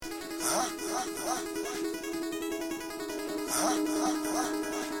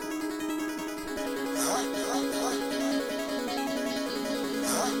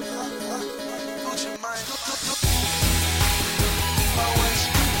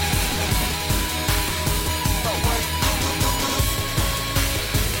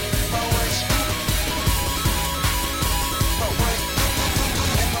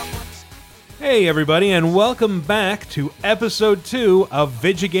Hey everybody, and welcome back to episode 2 of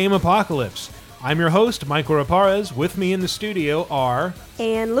Vidjagame Apocalypse. I'm your host, Michael Raparez. With me in the studio are...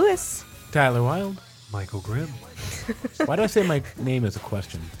 And Lewis. Tyler Wilde. Michael Grimm. Why do I say my name as a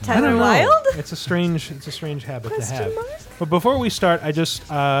question? Tyler Wilde? It's a strange habit Question to have. mark? But before we start, I just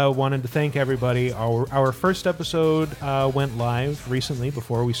wanted to thank everybody. Our first episode went live recently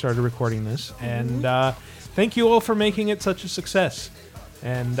before we started recording this. And thank you all for making it such a success.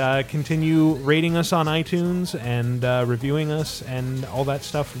 And continue rating us on iTunes and reviewing us, and all that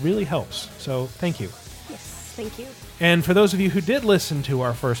stuff really helps. So thank you. Yes, thank you. And for those of you who did listen to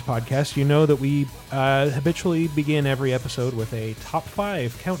our first podcast, you know that we habitually begin every episode with a top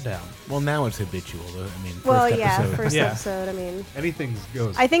 5 countdown. Well, now it's habitual. I mean, First episode, I mean. Anything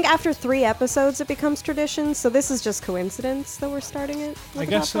goes. I think after 3 episodes it becomes tradition, so this is just coincidence that we're starting it with I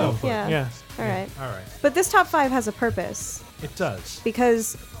the guess top so. 5? Yeah. All right. All right. But this top 5 has a purpose. It does.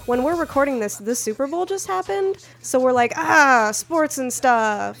 Because when we're recording this, the Super Bowl just happened, so we're like, sports and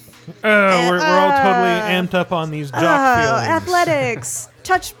stuff. We're all totally amped up on these jock feelings. Athletics,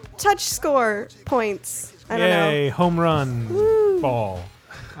 touch score points. I don't know. Yay, home run ball.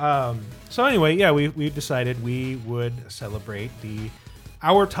 So anyway, yeah, we decided we would celebrate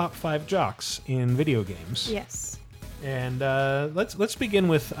our top 5 jocks in video games. Yes. And let's begin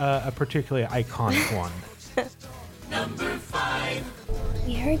with a particularly iconic one. Number 5.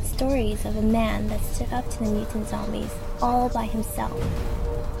 We heard stories of a man that stood up to the mutant zombies all by himself.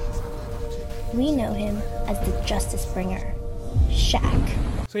 We know him as the Justice Bringer, Shaq.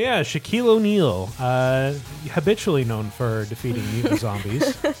 So yeah, Shaquille O'Neal, habitually known for defeating mutant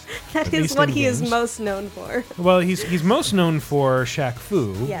zombies. That is what he is most known for. Well, he's most known for Shaq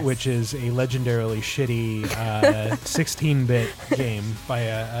Fu, Yes. which is a legendarily shitty 16-bit game by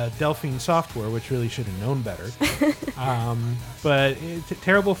a Delphine Software, which really should have known better. But it's a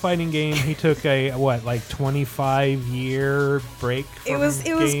terrible fighting game. He took a 25-year break from It was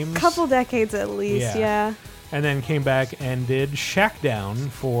games. a couple decades at least, yeah. And then came back and did Shackdown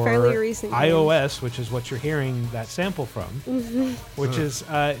for Fairly recent iOS, which is what you're hearing that sample from, which is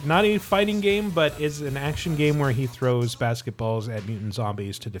not a fighting game, but is an action game where he throws basketballs at mutant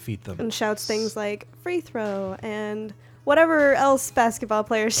zombies to defeat them. And shouts things like free throw and whatever else basketball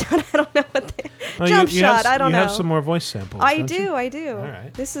players shout. I don't know what they... Jump shot, I don't know. You have some more voice samples, I don't you? do, I do. All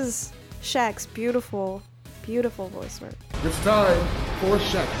right. This is Shaq's beautiful voice work. It's time for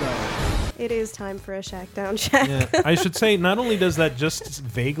Shackdown. It is time for a Shackdown, Shaq. Yeah. I should say, not only does that just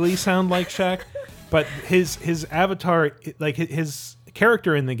vaguely sound like Shaq, but his avatar, like his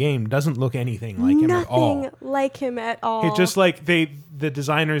character in the game, doesn't look anything like him at all. Nothing like him at all. It's just like the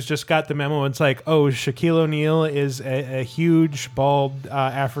designers just got the memo. It's like, oh, Shaquille O'Neal is a huge, bald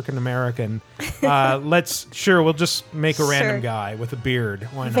African American. We'll just make a random guy with a beard.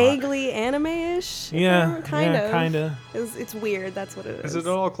 Why not? Vaguely anime-ish? Yeah, kind of. kind of. It's weird, that's what it is. Is it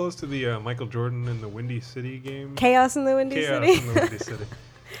all close to the Michael Jordan and the Windy City game? Chaos in the Windy Chaos City? in the Windy City.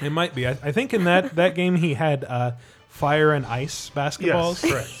 It might be. I think in that game he had fire and ice basketballs.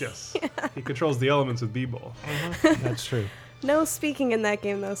 Yes, correct, yes. Yeah. He controls the elements with b-ball. That's true. No speaking in that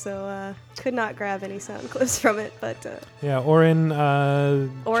game, though, so could not grab any sound clips from it, but... yeah, or in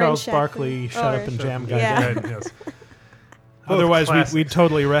Charles Shaq Barkley, Shut Up and Jam Guy. Yeah. Right, yes. Otherwise, we'd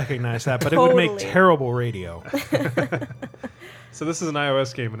totally recognize that, but it would make Totally. terrible radio. So this is an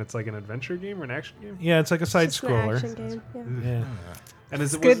iOS game, and it's like an adventure game or an action game? Yeah, it's like a side Just an scroller. action game, yeah. Yeah, And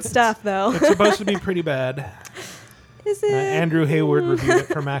is it Good stuff, though. it's supposed to be pretty bad. Is it? Andrew Hayward reviewed it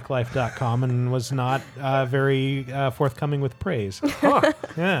for MacLife.com and was not very forthcoming with praise. Huh.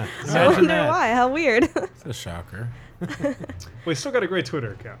 Yeah, I imagine wonder that. why. How weird. It's a shocker. Well, he's still got a great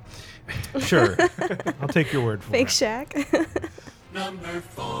Twitter account. Sure, I'll take your word for Fake it. Shaq. Number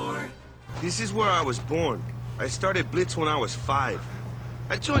 4. This is where I was born. I started Blitz when I was 5.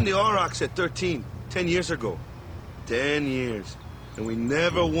 I joined the Aurochs at 13, 10 years ago. 10 years. And we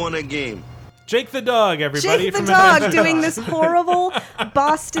never won a game. Jake the dog, everybody. Jake the from dog Atlanta. doing this horrible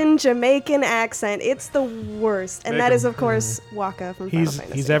Boston Jamaican accent. It's the worst. And that is, of course, Waka from Final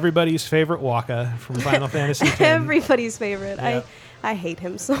Fantasy. He's everybody's favorite Waka from Final Fantasy X. Everybody's favorite. Yeah. I hate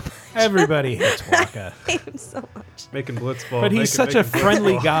him so much. Everybody hates Waka. I hate him so much. Making Blitzball. But he's such a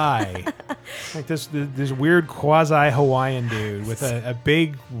friendly guy. Like this weird quasi-Hawaiian dude with a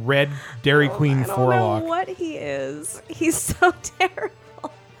big red Dairy Queen I don't forelock. know what he is. He's so terrible.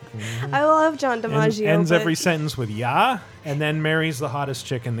 I love John DiMaggio. Ends but every sentence with "ya," and then marries the hottest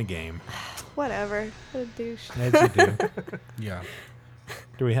chick in the game. whatever. What a douche. As you do. Yeah.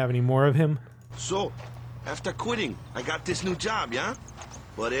 Do we have any more of him? So, after quitting, I got this new job, yeah?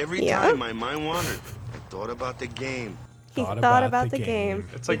 But every Yeah? time my mind wandered, I thought about the game. He thought about the game.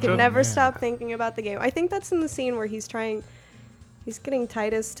 It's He like could Joe- never Yeah. stop thinking about the game. I think that's in the scene where he's getting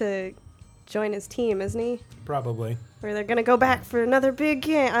Titus to join his team, isn't he? Probably. Where they're gonna go back for another big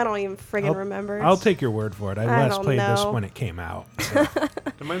game. I don't even friggin' I'll- remember. I'll take your word for it. I I last don't played this know. when it came out. So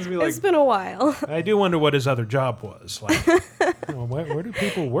Reminds me like It's been a while. I do wonder what his other job was. Like, where do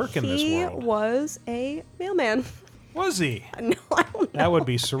people work in this He world? was a mailman. Was he? No, I don't know. That would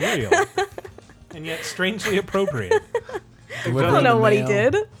be surreal. And yet strangely appropriate. I don't know what he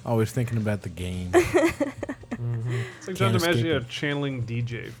did. Always thinking about the game. it's like John Can't escape DiMaggio it. channeling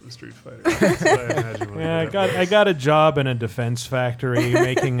DJ from Street Fighter. That's what I imagine. when Yeah, I I got a job in a defense factory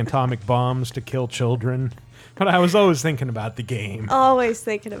making atomic bombs to kill children. But I was always thinking about the game. Always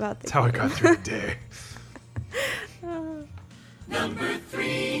thinking about the That's how I got through the day.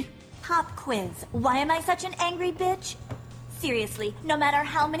 Pop quiz. Why am I such an angry bitch? Seriously, no matter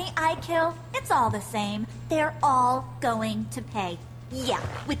how many I kill, it's all the same. They're all going to pay. Yeah,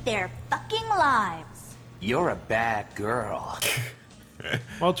 with their fucking lives. You're a bad girl.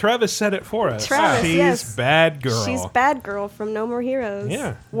 Well, Travis said it for us. Travis, She's yes. bad girl. She's Bad Girl from No More Heroes.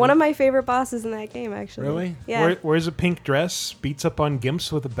 Yeah. One of my favorite bosses in that game, actually. Really? Yeah. Wears a pink dress, beats up on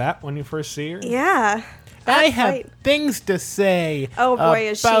gimps with a bat when you first see her. Yeah. I That have fight- things to say Oh, boy,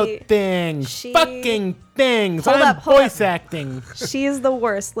 is about she- things. she- Fucking things. Hold I'm up, hold voice up. acting. She is the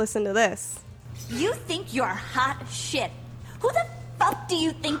worst. Listen to this. You think you're hot shit. Who the fuck do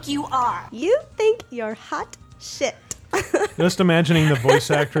you think you are? You think you're hot shit. Just imagining the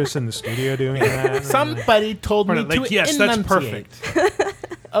voice actress in the studio doing that. Somebody told me Like, to yes, that's enunciate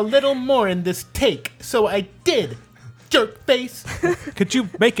a little more in this take, so I did. Jerk face. Could you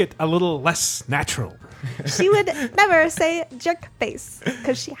make it a little less natural? She would never say jerk face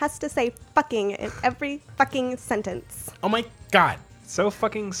because she has to say fucking in every fucking sentence. Oh my god. So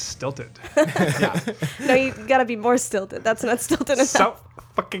fucking stilted. No, you gotta be more stilted. That's not stilted enough. So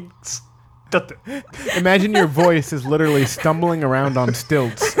fucking stilted. Imagine your voice is literally stumbling around on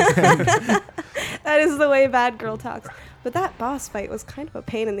stilts. That is the way Bad Girl talks. But that boss fight was kind of a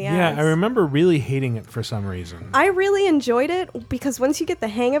pain in the ass. Yeah, I remember really hating it for some reason. I really enjoyed it because once you get the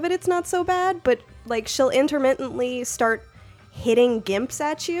hang of it, it's not so bad. But like, she'll intermittently start hitting gimps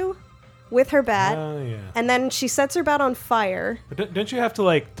at you with her bat, Oh, yeah. and then she sets her bat on fire. But don't you have to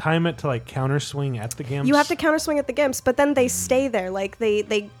like time it to like counter swing at the gimps? You have to counter swing at the gimps, but then they stay there. Like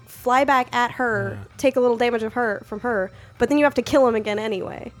they fly back at her, take a little damage from her, but then you have to kill them again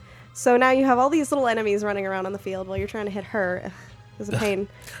anyway. So now you have all these little enemies running around on the field while you're trying to hit her. Ugh, it was a pain.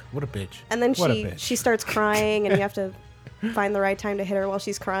 What a bitch. And then What a bitch. she starts crying, and you have to find the right time to hit her while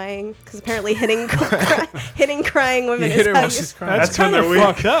she's crying, because apparently hitting crying women You hit is her how while you- she's crying. That's when kind of they're weak.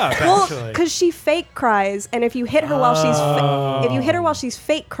 fucked up, Well, actually. because she fake cries, and if you hit her while if you hit her while she's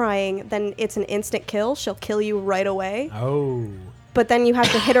fake crying, then it's an instant kill. She'll kill you right away. Oh. But then you have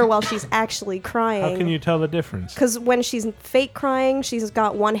to hit her while she's actually crying. How can you tell the difference? Because when she's fake crying, she's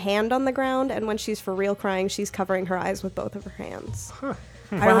got one hand on the ground, and when she's for real crying, she's covering her eyes with both of her hands.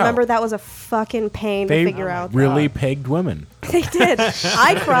 I remember that was a fucking pain They to figure out. really pegged women. They did.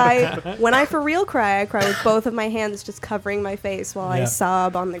 I cry. When I for real cry, I cry with both of my hands just covering my face while I Yeah.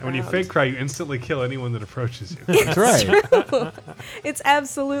 sob on the And ground. when you fake cry, you instantly kill anyone that approaches you. That's right. It's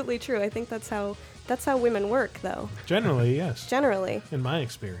absolutely true. I think that's how women work, though. Generally, yes. Generally. In my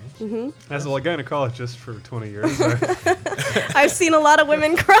experience. As a gynecologist for 20 years, I've seen a lot of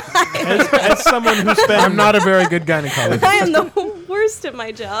women cry. As someone who's I'm been not a very good gynecologist. I am the worst at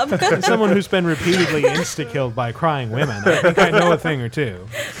my job. as someone who's been repeatedly insta-killed by crying women, I think I know a thing or two.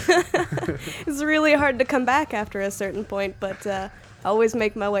 It's really hard to come back after a certain point, but I always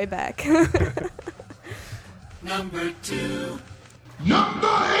make my way back. Number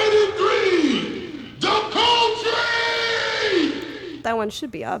 83, the Coltrane! That one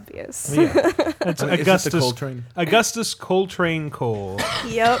should be obvious. Yeah. It's Is it the Augustus Coltrane? Augustus Coltrane Cole,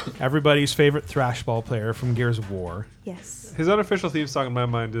 Yep. everybody's favorite thrashball player from Gears of War. Yes. his unofficial theme song in my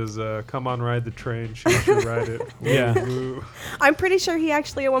mind is "Come on, ride the train, shoot, ride it." Woo, Yeah. woo. I'm pretty sure he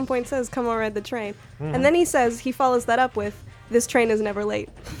actually at one point says, "Come on, ride the train," and then he follows that up with, "This train is never late."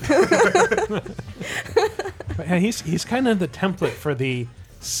 But yeah, he's kind of the template for the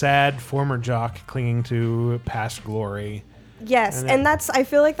sad former jock clinging to past glory. Yes, and I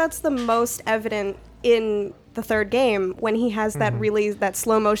feel like that's the most evident in the third game when he has that that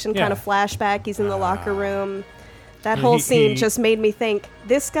slow motion kind Yeah. of flashback. He's in the locker room. That Yeah, whole he- scene he- just made me think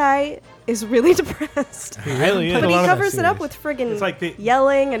this guy is really depressed. He really is. But a he lot of that covers it up series. with friggin' It's like the-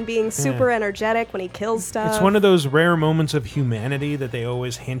 yelling and being super energetic when he kills stuff. It's one of those rare moments of humanity that they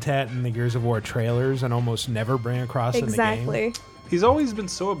always hint at in the Gears of War trailers and almost never bring across in the game. exactly. He's always been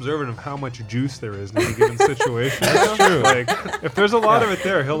so observant of how much juice there is in any given situation. That's true. Like, if there's a lot of it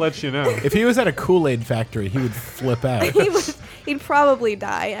there, he'll let you know. If he was at a Kool-Aid factory, he would flip out. He'd probably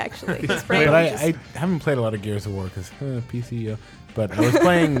die, actually. His brain But would I haven't played a lot of Gears of War because PC. But I was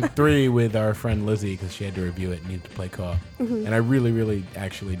playing 3 with our friend Lizzie because she had to review it and needed to play co-op. Mhm. And I really, really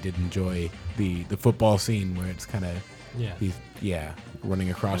actually did enjoy the football scene where it's kind of he's running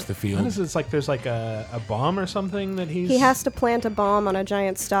across the field. What is it? It's like there's like a bomb or something that He has to plant a bomb on a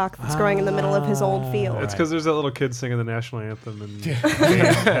giant stalk that's growing in the middle of his old field. It's because there's that little kid singing the national anthem and Dane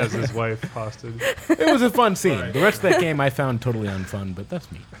has his wife hostage. It was a fun scene. The rest of that game I found totally unfun, but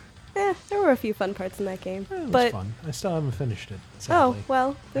that's me. There were a few fun parts in that game. It was but fun. I still haven't finished it. Oh, Sadly.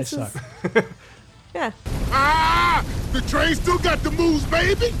 well, I this is... suck. Yeah. Ah! The train still got the moves,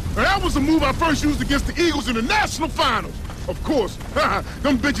 baby. That was a move I first used against the Eagles in the national finals. Of course,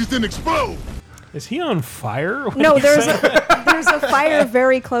 them bitches didn't explode. Is he on fire? What No, are you there's saying? there's a fire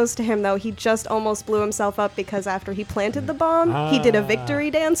very close to him, though. He just almost blew himself up because after he planted the bomb, he did a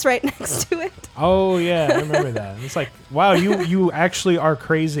victory dance right next to it. Oh yeah, I remember that. It's like, wow, you actually are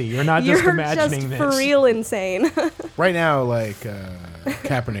crazy. You're not just You're imagining just this. for real insane. Right now, like,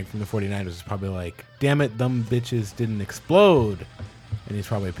 Kaepernick from the 49ers is probably like, damn it, them bitches didn't explode. And he's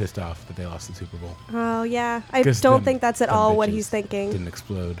probably pissed off that they lost the Super Bowl. Oh, yeah. I 'Cause don't them- think that's at them all what bitches he's thinking. Didn't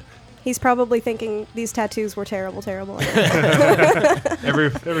explode. He's probably thinking these tattoos were terrible, terrible.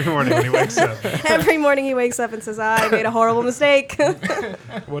 Every morning when he wakes up. Every morning he wakes up and says, I made a horrible mistake.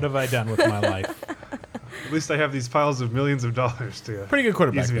 What have I done with my life? At least I have these piles of millions of dollars to Pretty good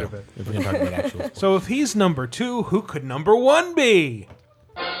quarterback, ease me a though, bit. if we can talk about actual sports. So if he's number 2, who could number 1 be?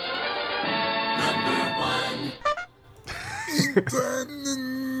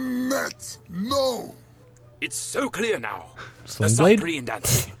 Internet. No. It's so clear now. Sling The Blade? South Korean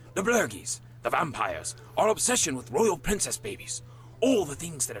dancing, the Blurgies, the vampires, our obsession with royal princess babies, all the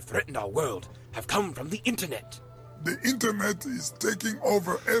things that have threatened our world have come from the internet. The internet is taking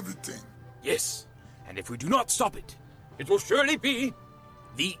over everything. Yes, and if we do not stop it, it will surely be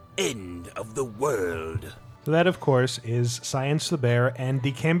the end of the world. So that, of course, is Science the Bear and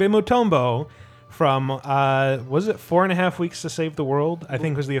Dikembe Mutombo from, was it 4.5 Weeks to Save the World? I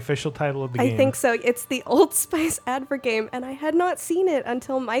think was the official title of the game. I think so. It's the Old Spice advert game, and I had not seen it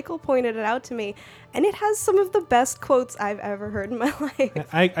until Michael pointed it out to me. And it has some of the best quotes I've ever heard in my life.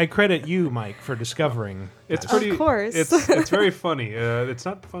 I credit you, Mike, for discovering. It's this. pretty. Of course. It's very funny. It's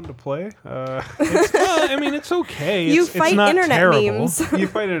not fun to play. I mean, it's okay. You It's fight not internet terrible. memes. You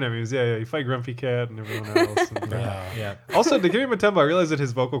fight enemies, yeah. You fight Grumpy Cat and everyone else. And, Yeah. Also, to give him a tempo, I realize that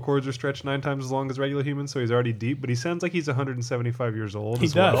his vocal cords are stretched 9 times as long as regular humans, so he's already deep. But he sounds like he's 175 years old He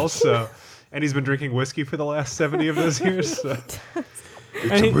as well. does. So, and he's been drinking whiskey for the last 70 of those years. So.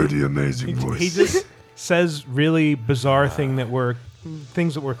 It's a pretty amazing voice. He just says really bizarre things that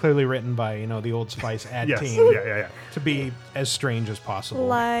were clearly written by the Old Spice ad Yes. team. Yeah. To be as strange as possible.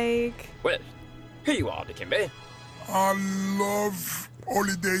 Like, Well, here you are, Dikembe. I love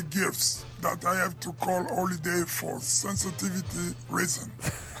holiday gifts that I have to call holiday for sensitivity reason.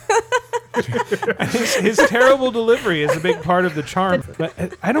 his terrible delivery is a big part of the charm.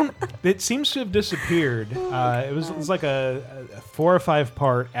 But I don't. It seems to have disappeared. It was like a 4 or 5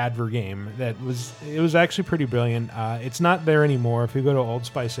 part advert game that was actually pretty brilliant. It's not there anymore. If you go to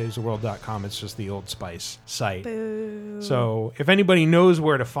oldspicesavestheworld.com, it's just the Old Spice site. boo. So if anybody knows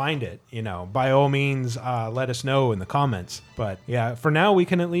where to find it, by all means, let us know in the comments. But yeah, for now, we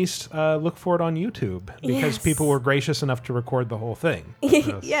can at least look for it on YouTube because Yes. people were gracious enough to record the whole thing.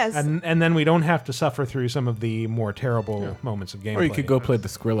 Yes. And then we don't have to suffer through some of the more terrible moments of gameplay. Or you could go play the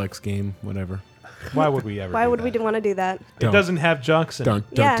Skrillex game, whatever. Why would we ever? Why do would that? we want to do that? It doesn't have jocks in it. Don't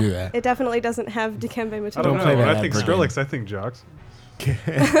yeah, do that. It definitely doesn't have Dikembe Mutombo. I don't play know. that I think advert Skrillex. I think Jocks.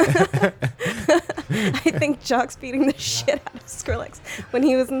 I think Jock's beating the shit out of Skrillex when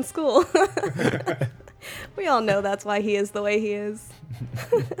he was in school. We all know that's why he is the way he is.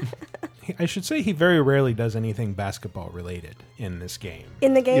 I should say he very rarely does anything basketball related in this game.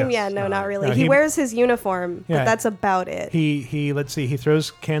 In the game, Yes. yeah, no, not really. No, he he- wears his uniform, Yeah. but that's about it. He let's see, he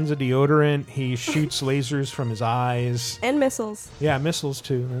throws cans of deodorant, he shoots lasers from his eyes. And missiles. Yeah, missiles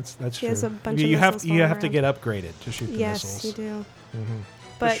too. That's He true. has a bunch of you have missiles you have to flying get upgraded to shoot the Yes, missiles. you do. Mm-hmm.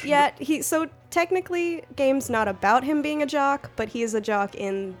 But yeah, so technically, game's not about him being a jock, but he is a jock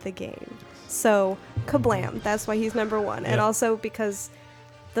in the game. So, kablam! That's why he's number 1, and Yeah. also because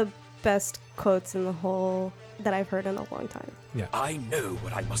the best quotes in the whole that I've heard in a long time. Yeah. I know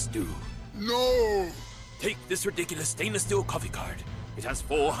what I must do. No! Take this ridiculous stainless steel coffee card. It has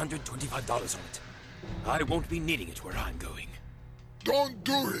 $425 on it. I won't be needing it where I'm going. Don't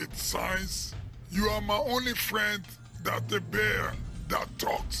do it, Science. You are my only friend. Dr. Bear that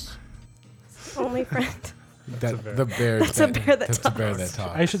talks. Only friend. The bear. That's a bear that That's a bear that talks.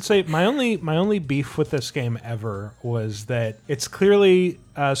 talks. I should say my only beef with this game ever was that it's clearly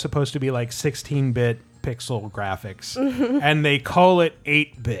supposed to be like 16-bit pixel graphics, and they call it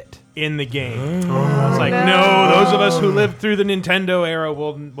 8-bit in the game. I was like, no, those of us who lived through the Nintendo era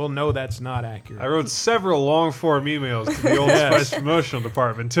will know that's not accurate. I wrote several long-form emails to the Old Spice promotional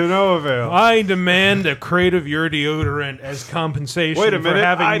department to no avail. I demand a crate of your deodorant as compensation Wait a for minute,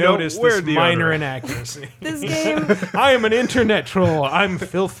 having I don't noticed wear this minor deodorant. inaccuracy. This game. I am an internet troll. I'm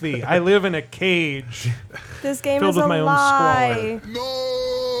filthy. I live in a cage. This game Filled is with a my own lie.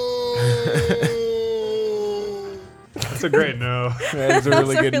 That's a great no. That is a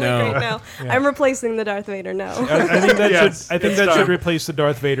really That's good a really no. great no. I'm replacing the Darth Vader no. I think that Yes, should. I think it's that time. should replace the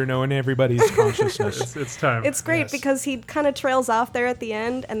Darth Vader no in everybody's consciousness. It's time. It's great Yes. because he kind of trails off there at the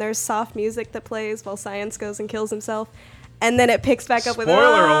end, and there's soft music that plays while Science goes and kills himself, and then it picks back up with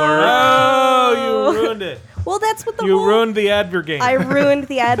Spoiler alert. Oh, you ruined it. Well, that's what the You whole. ruined the Advergame. I ruined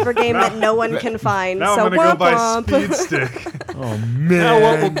the advert game that no one can find. Now so I'm gonna go buy womp womp. Speed Stick. Oh Now man.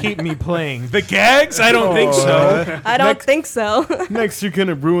 what will keep me playing? The gags? I don't think so. I don't think so. Next, you're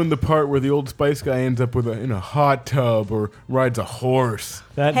gonna ruin the part where the Old Spice guy ends up in a hot tub or rides a horse.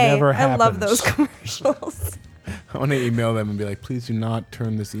 That Hey, never I happens. love those commercials. I want to email them and be like, please do not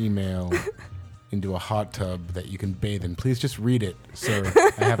turn this email into a hot tub that you can bathe in. Please just read it, sir.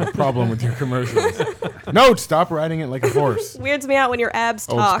 I have a problem with your commercials. No, stop riding it like a horse. Weirds me out when your abs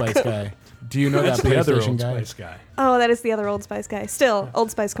Old talk. Spice guy. Do you know That's that the other PlayStation Old guy? Spice guy. Oh, that is the other Old Spice guy. Still,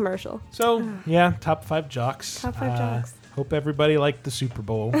 Old Spice commercial. So, yeah, top 5 jocks. Top 5 jocks. Hope everybody liked the Super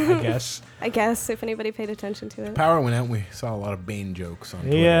Bowl, I guess. I guess, if anybody paid attention to it. Power went out and we saw a lot of Bane jokes on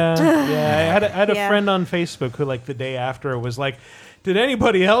Twitter. Yeah. I had a Yeah. friend on Facebook who, like, the day after was like, did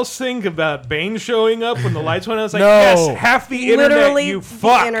anybody else think about Bane showing up when the lights went out? I was like, No. yes, half the internet, Literally, you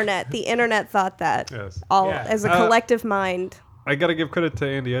fuck. the internet. The internet thought that. Yes. All Yeah. as a collective mind. I gotta give credit to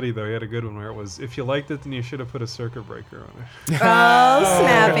Andy Eddy though. He had a good one where it was, if you liked it, then you should have put a circuit breaker on it. Oh,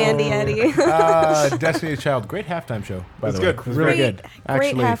 snap, Andy Eddy. Destiny's Child. Great halftime show, by It's the way. good. Really good. Great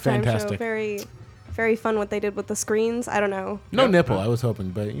Actually, halftime fantastic. show. Very, very fun what they did with the screens. I don't know. No nipple, I was hoping,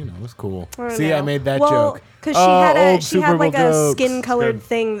 but it was cool. I don't See, know. I made that well, joke. because she old she Super had like Bowl a jokes. skin-colored Good.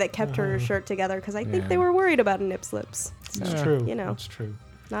 thing that kept her shirt together. Because I think Yeah. they were worried about nip slips. It's So, true. You know, It's true.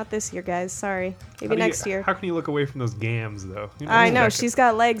 not this year, guys. Sorry. Maybe How do you- next year. How can you look away from those gams though? You I know that- she's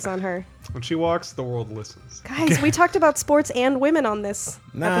got legs on her. When she walks, the world listens. Guys, we talked about sports and women on this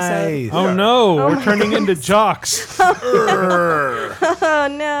Nice. episode. Oh, no. Oh We're my turning into jocks. Oh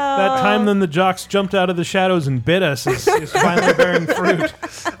no! That time then the jocks jumped out of the shadows and bit us is finally bearing fruit.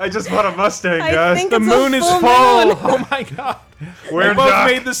 I just bought a Mustang, I guys. think The it's a moon is full full. moon. Oh my god. We're We both Jock.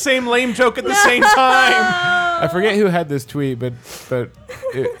 made the same lame joke at the same time. I forget who had this tweet, but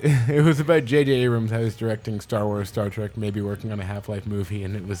it was about J.J. Abrams, how he's directing Star Wars, Star Trek, maybe working on a Half-Life movie,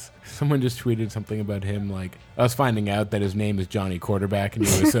 and it was someone just tweeted something about him, like us finding out that his name is Johnny Quarterback and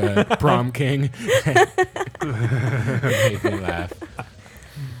he was prom king. Made me laugh.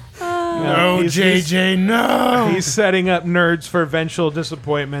 No, JJ, no. He's setting up nerds for eventual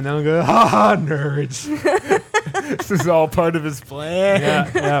disappointment. They'll go, ha ha, nerds. This is all part of his plan.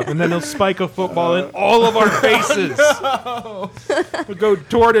 Yeah. And then he'll spike a football in all of our faces. We'll go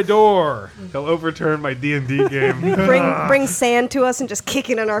door to door. He'll overturn my D&D game. Bring sand to us and just kick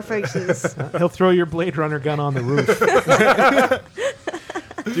it in our faces. He'll throw your Blade Runner gun on the roof.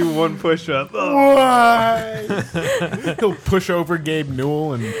 Do one push-up. Why? He'll push over Gabe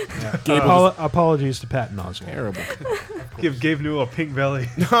Newell and Gabe was Apologies to Patton Oswalt. terrible. Give Gabe Newell a pink belly.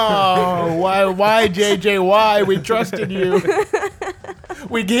 Oh, why, JJ? Why? We trusted you.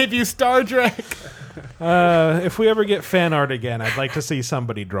 We gave you Star Trek. If we ever get fan art again, I'd like to see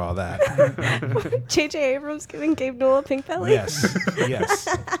somebody draw that. J.J. Abrams giving Gabe Newell a pink belly. Yes.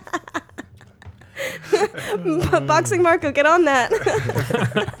 Boxing Marco, get on that.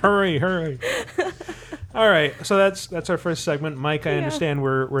 Hurry. All right, so that's our first segment. Mike, I understand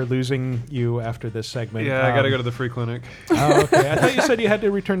we're losing you after this segment. Yeah, I gotta go to the free clinic. Oh, okay. I thought you said you had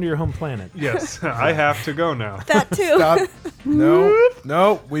to return to your home planet. Yes, I have to go now. That too. Stop.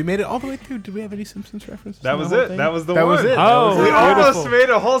 No. We made it all the way through. Did we have any Simpsons references? That in was the whole it. thing? That was the That one. was it. Oh, We almost beautiful. made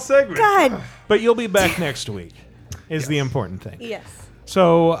a whole segment. God. But you'll be back next week, is the important thing. Yes.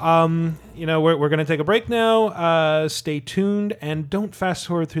 So, we're going to take a break now. Stay tuned and don't fast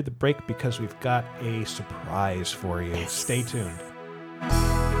forward through the break because we've got a surprise for you. Stay tuned.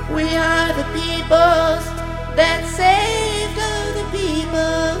 We are the peoples that saved other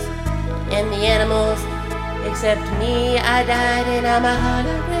peoples and the animals. Except me, I died and I'm a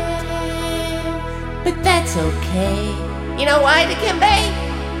hologram. but that's okay. You know why, Dikembe?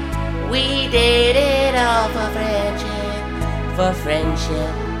 We did it all for friendship, for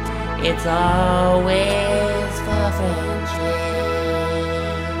friendship. It's always for friendship.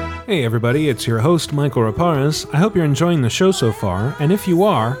 Hey everybody, it's your host Michael Raparez. I hope you're enjoying the show so far, and if you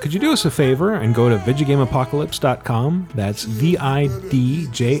are, could you do us a favor and go to vidjagameapocalypse.com, that's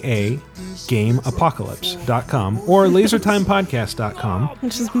VIDJA gameapocalypse.com, or lasertimepodcast.com.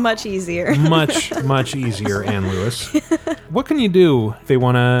 Which is much easier. much easier, Ann Lewis. What can you do if they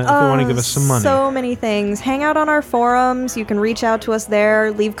want to give us some money? So many things. Hang out on our forums. You can reach out to us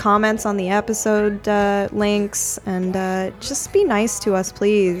there, leave comments on the episode links, and just be nice to us,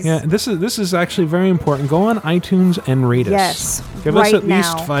 please. Yeah, this is actually very important. Go on iTunes and rate us. Yes, give us at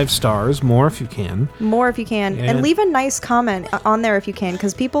least 5 stars, more if you can. More if you can, and leave a nice comment on there if you can,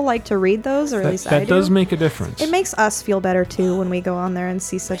 because people like to read those, or at least I do. That does make a difference. It makes us feel better too when we go on there and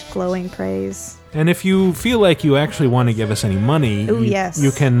see such glowing praise. And if you feel like you actually want to give us any money,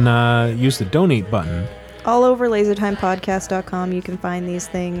 you can use the donate button. All over lasertimepodcast.com you can find these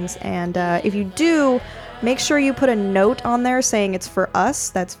things, and if you do, make sure you put a note on there saying it's for us.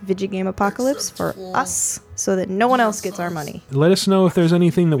 That's Vidjagame Apocalypse for us, so that no one else gets our money. Let us know if there's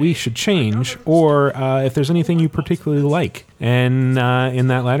anything that we should change, or if there's anything you particularly like. And in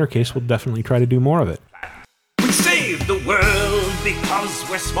that latter case, we'll definitely try to do more of it. We save the world because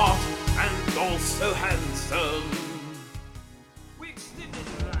we're smart and also handsome.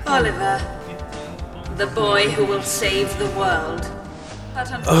 Oliver, the boy who will save the world.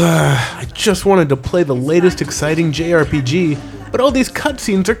 I just wanted to play the latest exciting JRPG, but all these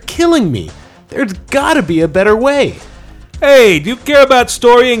cutscenes are killing me. There's gotta be a better way. Hey, do you care about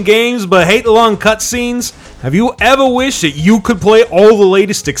story in games but hate the long cutscenes? Have you ever wished that you could play all the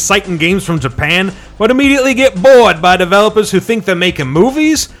latest exciting games from Japan, but immediately get bored by developers who think they're making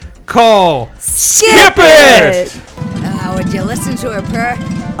movies? Call Skip It! Would you listen to her purr?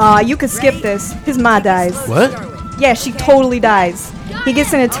 You could skip this. His ma dies. What? Yeah, she totally dies. He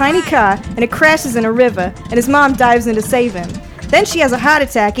gets in a tiny car, and it crashes in a river, and his mom dives in to save him. Then she has a heart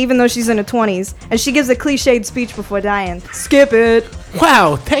attack, even though she's in her 20s, and she gives a cliched speech before dying. Skip it.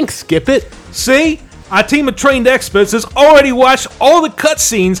 Wow, thanks, Skip It. See? Our team of trained experts has already watched all the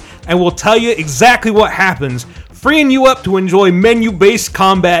cutscenes and will tell you exactly what happens, freeing you up to enjoy menu-based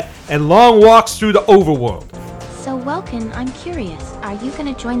combat and long walks through the overworld. So, Welkin, I'm curious. Are you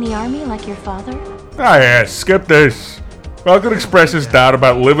gonna join the army like your father? Ah, yeah, skip this. Welkin expresses doubt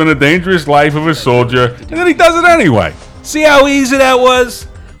about living a dangerous life of a soldier, and then he does it anyway. See how easy that was?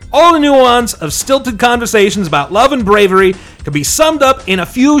 All the nuance of stilted conversations about love and bravery can be summed up in a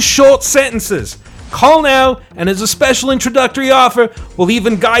few short sentences. Call now, and as a special introductory offer, we'll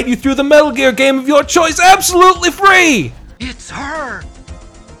even guide you through the Metal Gear game of your choice absolutely free! It's her!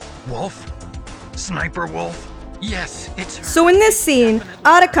 Wolf? Sniper Wolf? Yes, it's her. So in this scene,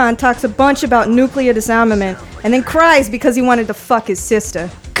 Otacon talks a bunch about nuclear disarmament, and then cries because he wanted to fuck his sister.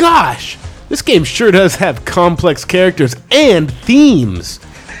 Gosh, this game sure does have complex characters and themes.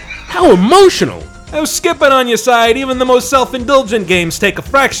 How emotional! I was skipping on your side. Even the most self-indulgent games take a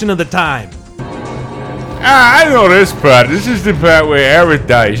fraction of the time. Ah, I know this part. This is the part where Aerith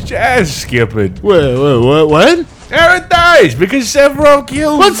dies. Just skip it. What? Aerith dies because Sephiroth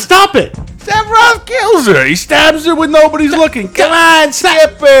kills her. Let's stop it! Sephiroth kills her. He stabs her when nobody's looking. Come on,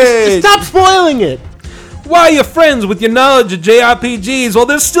 skip it. Stop spoiling it. Why are you friends with your knowledge of JRPGs while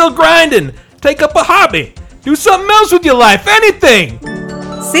they're still grinding? Take up a hobby. Do something else with your life. Anything.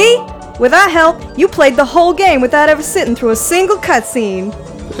 See? With our help, you played the whole game without ever sitting through a single cutscene.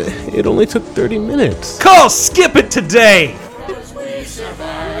 It only took 30 minutes. Call Skip It today. We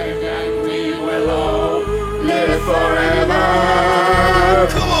survive and we will all live forever.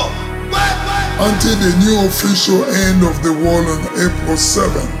 Come on. Until the new official end of the war on April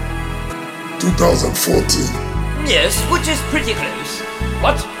 7, 2014. Yes, which is pretty close.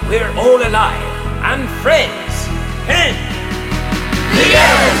 But we're all alive and friends. End. The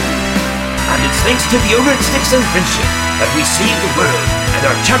end! And it's thanks to the Ored Sticks and friendship that we save the world and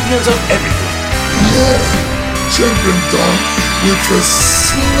are champions of everything. Yeah, champion done with a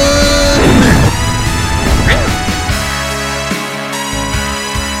slam.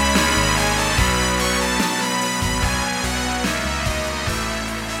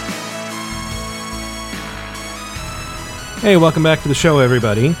 Hey, welcome back to the show,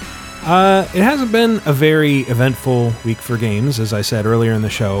 everybody. It hasn't been a very eventful week for games, as I said earlier in the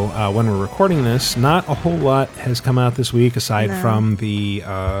show. When we're recording this, not a whole lot has come out this week aside from the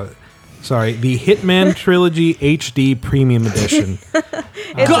Hitman Trilogy HD Premium Edition.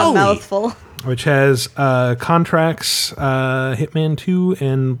 It's a mouthful. which has Contracts, Hitman 2,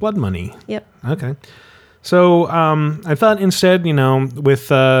 and Blood Money. Yep. Okay. So I thought instead, with...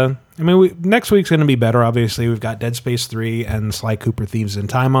 next week's going to be better, obviously. We've got Dead Space 3 and Sly Cooper Thieves in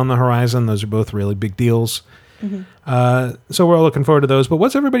Time on the horizon. Those are both really big deals. Mm-hmm. So we're all looking forward to those. But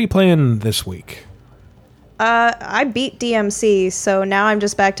what's everybody playing this week? I beat DMC, so now I'm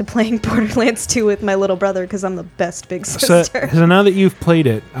just back to playing Borderlands 2 with my little brother because I'm the best big sister. So now that you've played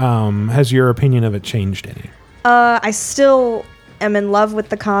it, has your opinion of it changed any? I still am in love with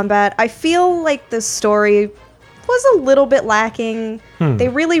the combat. I feel like the story was a little bit lacking. They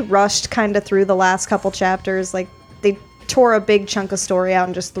really rushed kind of through the last couple chapters. Like, they tore a big chunk of story out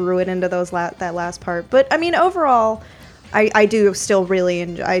and just threw it into that last part. But, I mean, overall... I do still really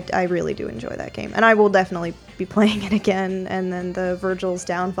enjoy. I really do enjoy that game, and I will definitely be playing it again. And then the Virgil's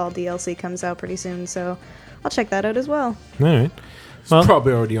Downfall DLC comes out pretty soon, so I'll check that out as well. All right, it's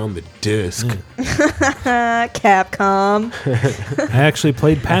probably already on the disc. Capcom. I actually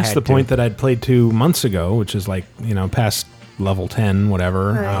played past the point that I'd played 2 months ago, which is like past level 10,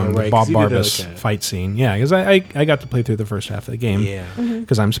 whatever. Right. The Bob Barbas fight scene. Yeah, because I got to play through the first half of the game. Yeah,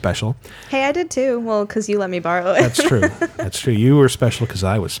 because I'm special. Hey, I did too. Well, because you let me borrow it. That's true. That's true. You were special because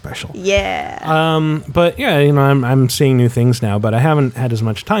I was special. Yeah. But yeah, I'm seeing new things now, but I haven't had as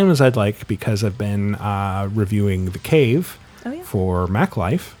much time as I'd like because I've been reviewing The Cave for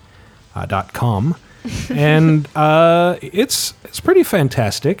MacLife.com. And it's pretty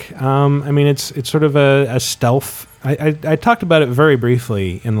fantastic. It's sort of a stealth. I talked about it very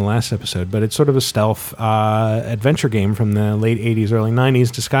briefly in the last episode, but it's sort of a stealth adventure game from the late 80s, early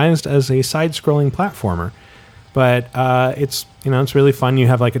 90s, disguised as a side-scrolling platformer. But it's really fun. You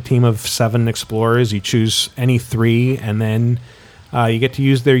have like a team of 7 explorers. You choose any 3, and then you get to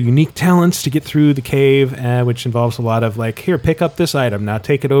use their unique talents to get through the cave, which involves a lot of like, here, pick up this item. Now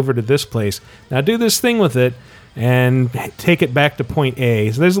take it over to this place. Now do this thing with it. And take it back to point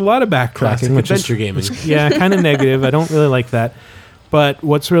A. So there's a lot of backtracking, which adventure gaming. Kind of negative. I don't really like that. But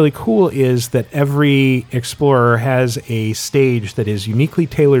what's really cool is that every explorer has a stage that is uniquely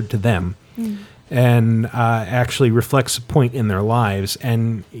tailored to them and actually reflects a point in their lives.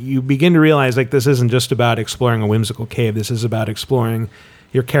 And you begin to realize like this isn't just about exploring a whimsical cave. This is about exploring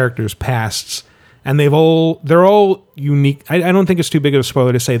your character's pasts. And they're all unique. I don't think it's too big of a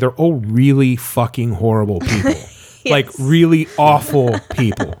spoiler to say they're all really fucking horrible people. Like really awful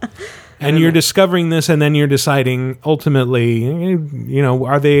people. And you're discovering this, and then you're deciding ultimately,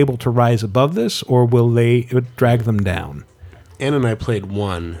 are they able to rise above this, or will they drag them down? Ann and I played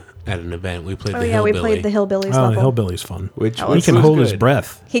one at an event. We played we played the Hillbillies level. The Hillbillies fun. Which he can hold his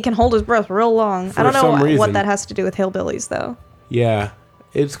breath. He can hold his breath real long. I don't know what that has to do with Hillbillies, though. Yeah.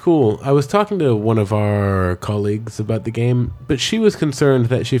 It's cool. I was talking to one of our colleagues about the game, but she was concerned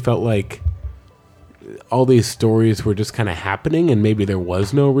that she felt like all these stories were just kind of happening and maybe there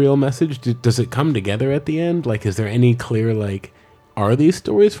was no real message. Does it come together at the end? Like, is there any clear, like, are these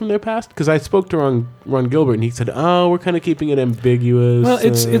stories from their past? Because I spoke to Ron Gilbert and he said, we're kind of keeping it ambiguous. Well,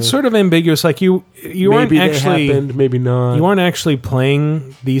 it's sort of ambiguous. Like you aren't actually... happened, maybe not. You aren't actually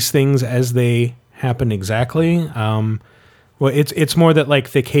playing these things as they happen exactly. Well, it's more that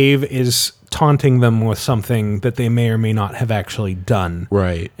like the cave is taunting them with something that they may or may not have actually done,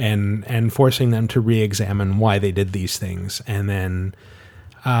 right? And forcing them to re-examine why they did these things, and then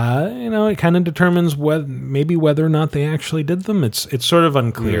it kind of determines whether or not they actually did them. It's sort of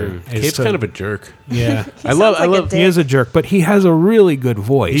unclear. Cave's kind of a jerk. Yeah, I love. He is a jerk, but he has a really good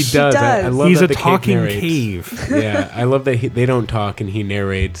voice. He does. I love he's that a talking cave. Yeah, I love that they don't talk and he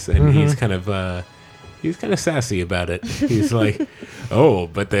narrates, and he's kind of. He's kind of sassy about it. He's like, oh,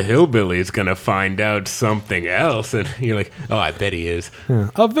 but the hillbilly's going to find out something else. And you're like, oh, I bet he is.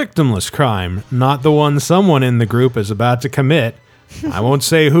 Yeah. A victimless crime, not the one someone in the group is about to commit. I won't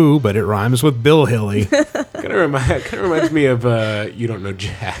say who, but it rhymes with Bill Hilly. Kind of reminds me of You Don't Know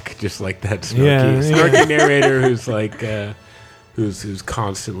Jack, just like that snarky narrator who's like, who's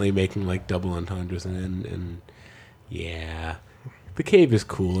constantly making like double entendres and yeah. The Cave is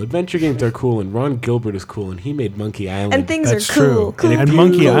cool. Adventure games are cool, and Ron Gilbert is cool, and he made Monkey Island. And things are cool. And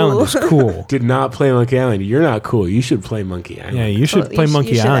Monkey Island is cool. Did not play Monkey Island. You're not cool. You should play Monkey Island. Yeah, you should play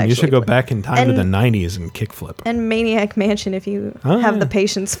Monkey Island. You should go back in time to the 90s and kickflip. And Maniac Mansion if you have the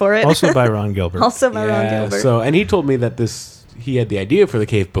patience for it. Also by Ron Gilbert. Ron Gilbert. So, and he told me that he had the idea for The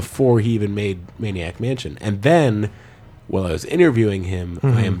Cave before he even made Maniac Mansion. And then, while I was interviewing him,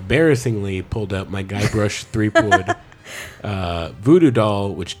 I embarrassingly pulled out my Guybrush Threepwood voodoo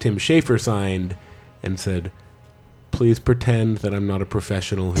doll, which Tim Schafer signed, and said, please pretend that I'm not a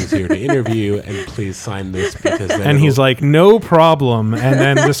professional who's here to interview, and please sign this because then And he's like, no problem, and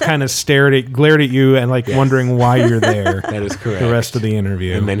then just kind of glared at you and wondering why you're there. That is correct. The rest of the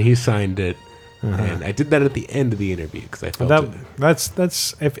interview. And then he signed it. And I did that at the end of the interview because I felt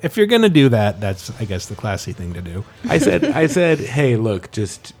that's if you're gonna do that, that's I guess the classy thing to do. I said, hey, look,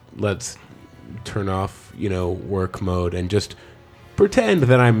 just let's turn off work mode and just pretend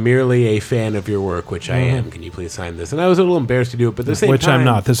that I'm merely a fan of your work, which I am. Can you please sign this? And I was a little embarrassed to do it, but at the same time, which I'm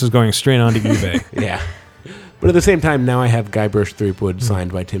not. This is going straight onto eBay. Yeah. But at the same time, now I have Guybrush Threepwood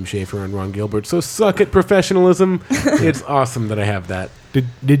signed by Tim Schafer and Ron Gilbert. So suck at professionalism. It's awesome that I have that.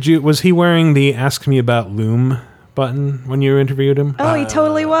 Was he wearing the Ask Me About Loom button when you interviewed him? Oh, he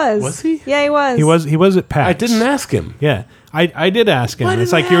totally was. Was he? Yeah, he was. He was at PAX. I didn't ask him. Yeah. I did ask him. Why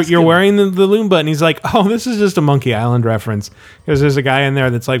It's didn't like I ask you're him? wearing the Loom button. He's like, oh, this is just a Monkey Island reference. Because there's a guy in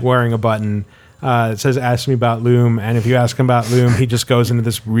there that's like wearing a button that says Ask Me About Loom, and if you ask him about Loom, he just goes into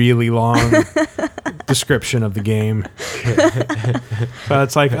this really long description of the game. So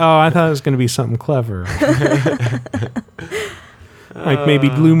it's like, oh, I thought it was going to be something clever. Like maybe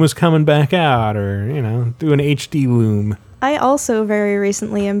Loom was coming back out, or, do an HD Loom. I also very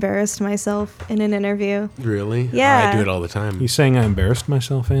recently embarrassed myself in an interview. Really? Yeah. I do it all the time. You saying I embarrassed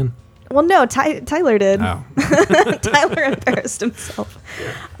myself, Ann? Well, no, Tyler did. Oh. Tyler embarrassed himself.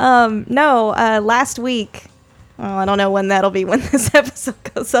 Last week, I don't know when that'll be when this episode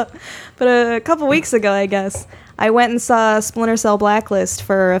goes up, but a couple weeks ago, I guess, I went and saw Splinter Cell Blacklist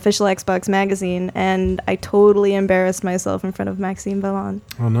for Official Xbox Magazine, and I totally embarrassed myself in front of Maxime Ballon.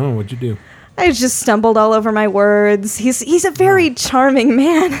 Oh, no. What'd you do? I just stumbled all over my words. He's a very charming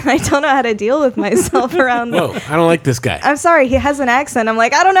man. I don't know how to deal with myself around Whoa, I don't like this guy. I'm sorry, he has an accent. I'm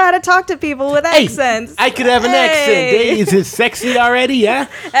like, I don't know how to talk to people with accents. I could have an accent. Hey, is it sexy already, yeah?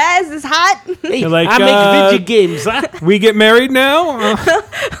 Is this hot? Hey, like, I make video games, huh? We get married now?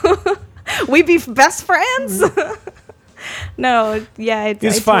 We be best friends? No, yeah,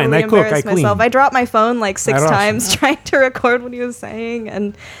 It's I fine. totally I cook, I embarrassed myself. clean. I dropped my phone like 6 I'd also- times trying to record what he was saying,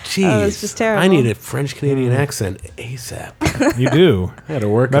 and it was just terrible. I need a French-Canadian accent ASAP. You do. I gotta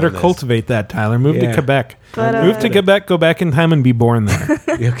work Better on this. cultivate that, Tyler. Move to Yeah. Quebec. But, Move to Quebec, go back in time, and be born there.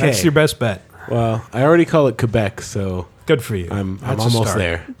 Okay. That's your best bet. Well, I already call it Quebec, so Good for you. I'm That's a almost start.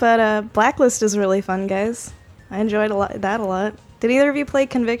 there. But Blacklist is really fun, guys. I enjoyed that a lot. Did either of you play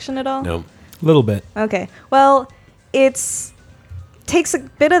Conviction at all? No. A little bit. Okay. Well, takes a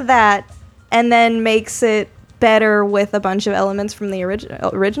bit of that and then makes it better with a bunch of elements from the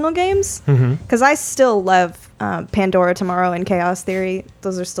original games. Because I still love Pandora Tomorrow and Chaos Theory.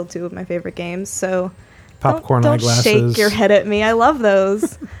 Those are still 2 of my favorite games. So Popcorn don't eyeglasses. shake your head at me. I love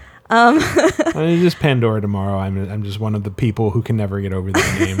those. I mean, just Pandora Tomorrow. I'm just one of the people who can never get over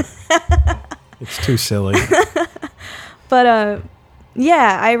that game. It's too silly. But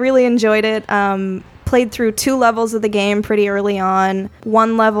yeah, I really enjoyed it. Played through 2 levels of the game pretty early on.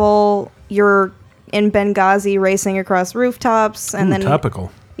 1 level, you're in Benghazi racing across rooftops, and then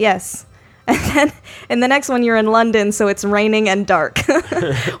topical. Yes. And then in the next one, you're in London, so it's raining and dark,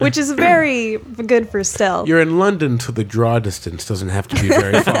 which is very good for stealth. You're in London, so the draw distance doesn't have to be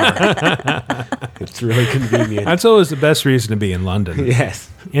very far. It's really convenient. That's always the best reason to be in London. Yes.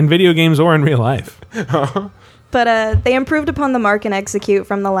 In video games or in real life. But they improved upon the mark and execute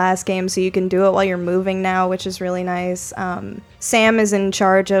from the last game, so you can do it while you're moving now, which is really nice. Sam is in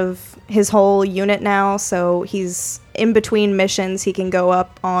charge of his whole unit now, so he's in between missions. He can go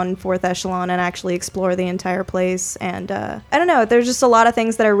up on 4th Echelon and actually explore the entire place. And I don't know, there's just a lot of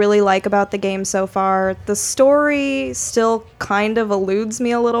things that I really like about the game so far. The story still kind of eludes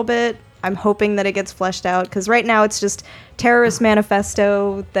me a little bit. I'm hoping that it gets fleshed out, because right now it's just terrorist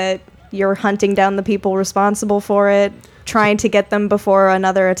manifesto that you're hunting down the people responsible for it, trying to get them before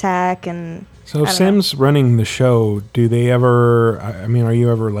another attack, and So if Sam's running the show, do they ever, I mean, are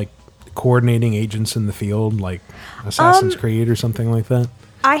you ever like coordinating agents in the field, like Assassin's Creed or something like that?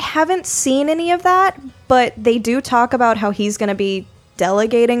 I haven't seen any of that, but they do talk about how he's going to be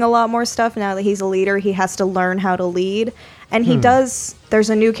delegating a lot more stuff now that he's a leader. He has to learn how to lead. And he does, there's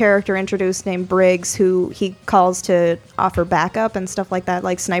a new character introduced named Briggs who he calls to offer backup and stuff like that,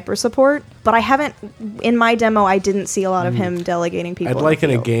 like sniper support. But I haven't, in my demo, I didn't see a lot of him delegating people. I'd like in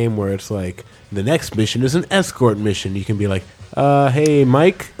a game where it's like, the next mission is an escort mission. You can be like, hey,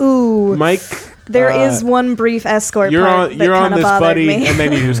 Mike. Ooh. Mike. There is one brief escort You're part on, that you're on kind of this, bothered buddy. me. And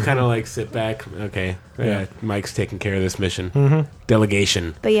then you just kind of like sit back. Okay. Yeah, Mike's taking care of this mission. Mhm.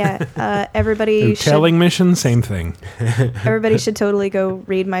 Delegation. But yeah, everybody should Telling mission, same thing. everybody should totally go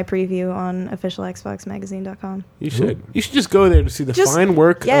read my preview on officialxboxmagazine.com. You should. You should just go there to see the fine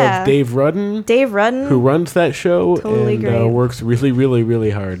work of Dave Rudden. Dave Rudden, who runs that show Totally and great. Works really, really,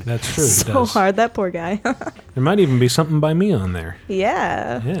 really hard. That's true. so hard. That poor guy. There might even be something by me on there.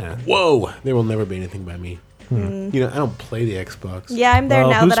 Yeah. Yeah. Whoa! There will never be anything by me. Hmm. You know, I don't play the Xbox. Yeah, I'm there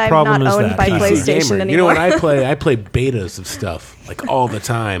now that I'm not owned by PlayStation anymore. You know what I play? I play betas of stuff like all the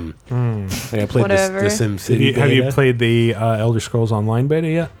time. Like I played the SimCity. Have you beta. played the Elder Scrolls Online beta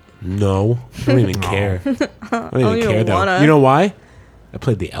yet? No, I don't even care. I don't even care though. wanna. You know why? I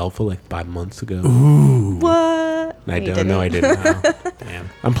played the alpha like 5 months ago. Ooh. What? I You don't know. I didn't. Damn.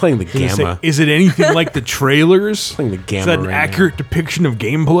 I'm playing the Gonna say, gamma. is it anything like the trailers? Playing the Is gamma that an right accurate depiction of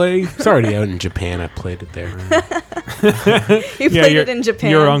gameplay? It's already out in Japan. I played it there. You played it in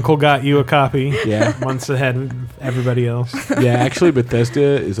Japan. Your uncle got you a copy. Yeah. Months ahead of everybody else. Yeah, actually, Bethesda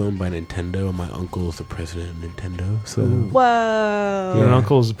is owned by Nintendo, and my uncle is the president of Nintendo. So, Whoa. Your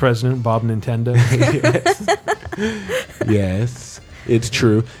uncle is the president, Bob Nintendo. yes, it's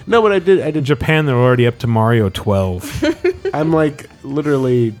true. No, but I did. Japan, they're already up to Mario 12. I'm like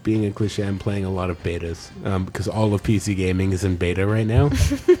literally being a cliche. I'm playing a lot of betas because all of PC gaming is in beta right now.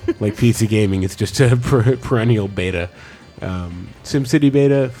 Like PC gaming is just a perennial beta. SimCity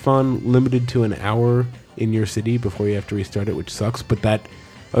beta, fun, limited to an hour in your city before you have to restart it, which sucks. But I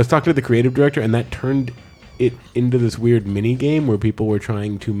was talking to the creative director, and that turned it into this weird mini game where people were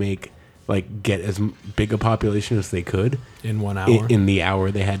trying to get as big a population as they could in 1 hour. In the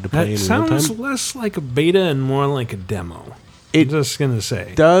hour they had to play That in real time. sounds less like a beta and more like a demo. I'm just gonna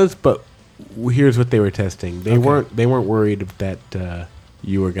say. Does, but here's what they were testing. They weren't worried that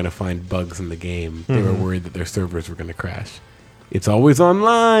you were going to find bugs in the game. They were worried that their servers were going to crash. It's always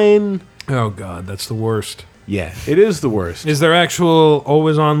online. Oh god, that's the worst. Yeah, it is the worst. Is there actual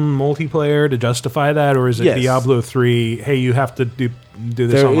always-on multiplayer to justify that, or is it Yes. Diablo 3? Hey, you have to do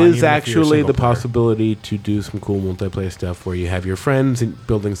this There online. is even if you're actually single the player? possibility to do some cool multiplayer stuff where you have your friends and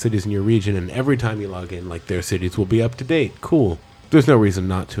building cities in your region, and every time you log in, their cities will be up to date. Cool. There's no reason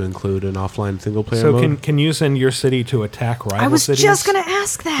not to include an offline single-player So mode. can you send your city to attack rival I was cities? just going to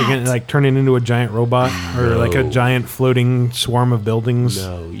ask that. You're gonna, turn it into a giant robot or like a giant floating swarm of buildings?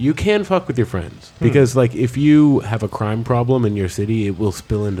 No, you can fuck with your friends because, if you have a crime problem in your city, it will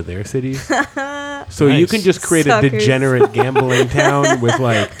spill into their cities. So you can just create a Suckers. degenerate gambling town with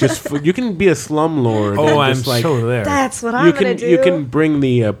you can be a slumlord. Oh, and I'm just, so there. That's what you I'm can going to do. you can bring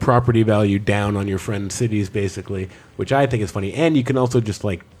the property value down on your friends' cities, basically, which I think is funny. And you can also just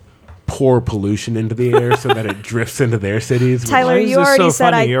pour pollution into the air so that it drifts into their cities. Tyler, Why is you this already so said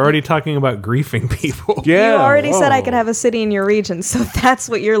funny? I- You're already talking about griefing people. Yeah, You already said I could whoa. have a city in your region, so that's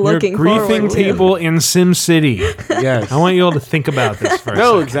what you're You're looking griefing forward to. people in SimCity. Yes. I want you all to think about this first.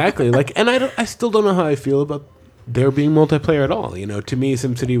 No, exactly. And I still don't know how I feel about there being multiplayer at all. To me,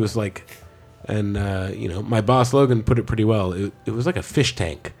 SimCity was my boss Logan put it pretty well. It was like a fish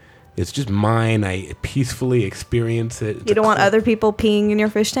tank. It's just mine. I peacefully experience it. You don't want other people peeing in your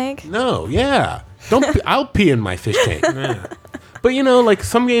fish tank? No, yeah. I'll pee in my fish tank. But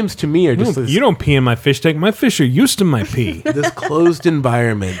some games to me are just You don't pee in my fish tank. My fish are used to my pee. this closed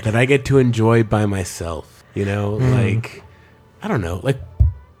environment that I get to enjoy by myself. I don't know.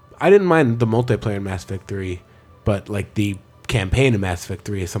 I didn't mind the multiplayer in Mass Effect 3, but the campaign in Mass Effect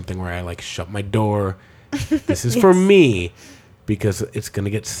 3 is something where I shut my door. This is for me because it's going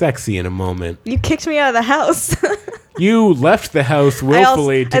to get sexy in a moment. You kicked me out of the house. You left the house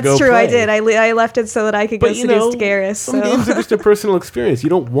willfully to That's go true, play. I did. I left it so that I could go seduce Garrus. Some games are just a personal experience. You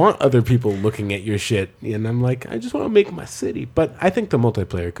don't want other people looking at your shit. And I'm I just want to make my city. But I think the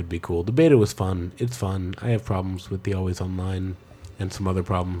multiplayer could be cool. The beta was fun. It's fun. I have problems with the always online and some other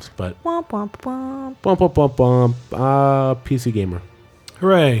problems. But Womp, womp, womp. bump, bump, bump, bump. PC Gamer.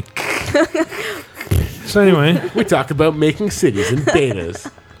 Hooray. So anyway, we talk about making cities and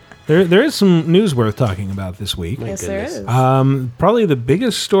betas. There is some news worth talking about this week. Yes, there is. Probably the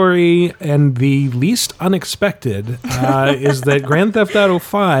biggest story and the least unexpected is that Grand Theft Auto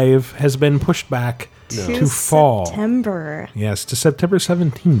 5 has been pushed back to fall. September. Yes, to September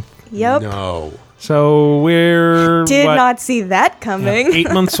 17th. Yep. No. So we're Did not see that coming.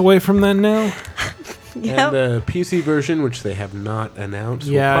 8 months away from that now. Yep. And the PC version, which they have not announced,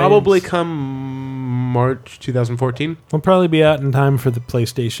 Yeah, will probably it's- come March 2014. We'll probably be out in time for the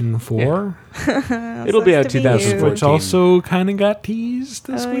PlayStation 4. It'll be out Sucks to be you. 2014. Which also kind of got teased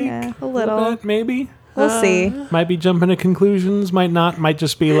this week. Yeah, a little. bit, maybe. We'll see. Might be jumping to conclusions, might not. Might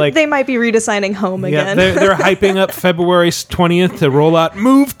just be like... They might be redesigning Home again. They're hyping up February 20th to roll out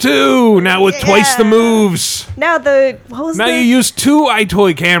Move 2, now with twice the moves. Now you use 2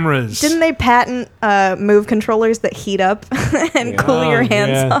 iToy cameras. Didn't they patent Move controllers that heat up and cool your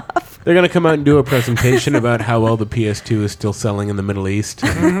hands off? They're going to come out and do a presentation about how well the PS2 is still selling in the Middle East.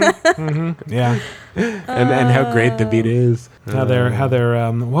 Yeah. And how great the Vita is. How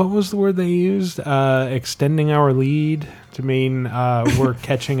they're what was the word they used? Extending our lead to mean we're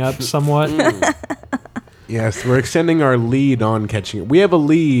catching up somewhat. Yes, we're extending our lead on catching up. We have a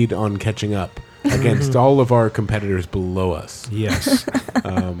lead on catching up against all of our competitors below us. Yes.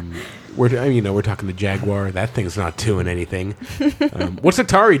 We're talking the Jaguar. That thing's not doing anything. What's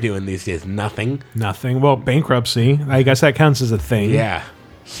Atari doing these days? Nothing. Nothing. Well, bankruptcy. I guess that counts as a thing. Yeah.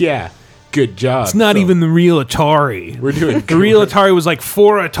 Good job. It's not even the real Atari. We're doing the real Atari was like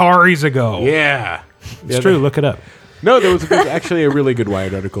 4 Ataris ago. Yeah. It's true. Look it up. No, there was actually a really good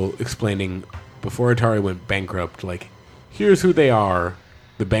Wired article explaining before Atari went bankrupt, like, here's who they are,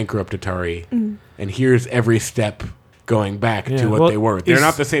 the bankrupt Atari, and here's every step going back to what they were. They're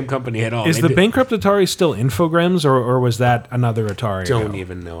not the same company at all. Is the bankrupt Atari still Infogrames, or was that another Atari? Don't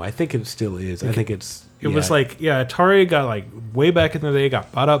even know. I think it still is. I think it's... It was like, Atari got like way back in the day,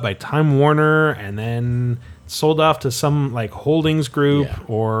 got bought up by Time Warner and then sold off to some like holdings group,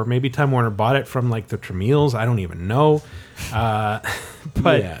 or maybe Time Warner bought it from like the Tramiels. I don't even know. But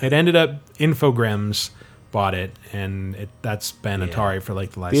it ended up Infogrames bought it, and that's been Atari for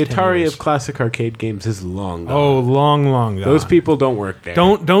like the last 10 Atari years. of classic arcade games is long gone. Oh, long gone. Those people don't work there.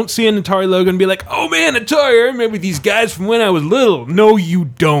 Don't see an Atari logo and be like, oh man, Atari, I remember these guys from when I was little. No, you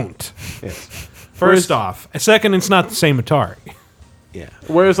don't. Yes. First off. Second, it's not the same Atari. Yeah.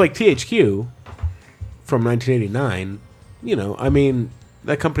 Whereas like THQ from 1989,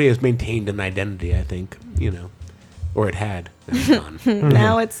 that company has maintained an identity, I think, or it had. It's gone.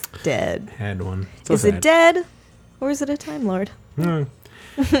 Now it's dead. Had one. Is it dead, or is it a Time Lord?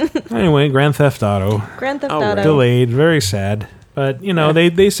 Anyway, Grand Theft Auto. Grand Theft Auto. Delayed. Very sad. But,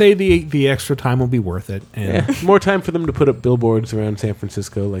 they say the extra time will be worth it. And More time for them to put up billboards around San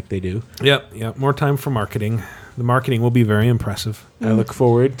Francisco like they do. Yep. More time for marketing. The marketing will be very impressive. I look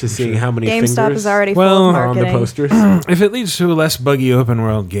forward to seeing how many GameStop fingers is already full of are on marketing. the posters. If it leads to a less buggy open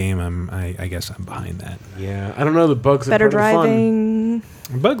world game, I guess I'm behind that. Yeah, I don't know. The bugs Better are part driving.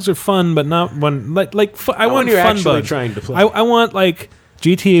 of the Bugs are fun, but not when I want when you're fun actually bugs. trying to play. I want like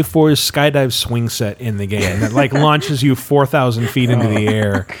GTA 4's skydive swing set in the game that like launches you 4,000 feet into the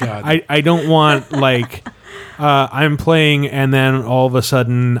air. God. I don't want like I'm playing and then all of a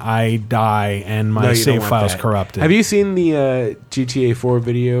sudden I die and my save file's corrupted. Have you seen the GTA 4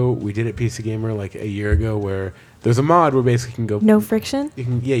 video we did at PC Gamer like a year ago where there's a mod where basically you can go... No friction? You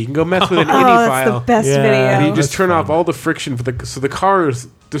can go mess with an Oh, INI that's file. the best video. And you just turn off all the friction for the cars.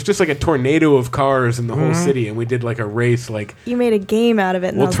 There's just like a tornado of cars in the whole city, and we did like a race. Like You made a game out of it.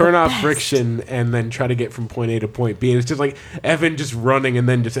 And we'll that was turn the off best. friction and then try to get from point A to point B. And it's just like Evan just running, and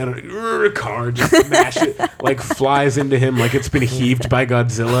then just a car just smash it, like flies into him like it's been heaved by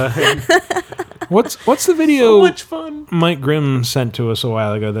Godzilla. What's the video So much fun. Mike Grimm sent to us a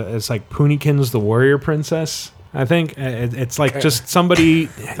while ago? That it's like Punikin's The Warrior Princess. I think it's like just somebody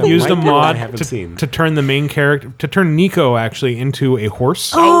used a mod to turn the main character, to turn Nico actually into a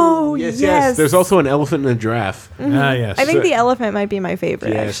horse. Oh, yes. There's also an elephant and a giraffe. Yes. I think the elephant might be my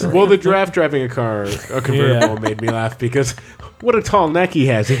favorite, Yes. actually. Well, the giraffe driving a convertible made me laugh because what a tall neck he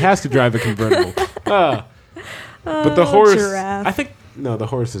has. He has to drive a convertible. But the horse, giraffe. I think, the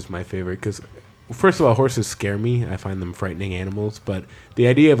horse is my favorite because, first of all, horses scare me. I find them frightening animals. But the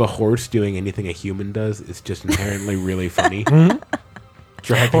idea of a horse doing anything a human does is just inherently really funny.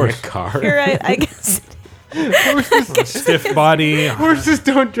 Driving a car. You're right, I guess. Stiff body. Horses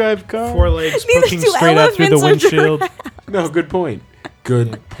don't drive cars. 4 legs Neither poking do straight out through the elephants or windshield. No, good point.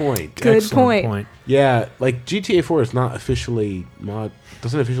 Good point. Good Excellent point. Yeah, like GTA 4 is not officially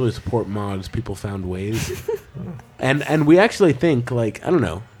doesn't officially support mods. People found ways, and we actually think, like, I don't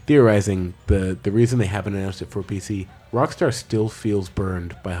know, theorizing the reason they haven't announced it for PC, Rockstar still feels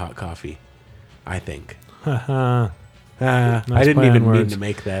burned by hot coffee. I think. I didn't even mean to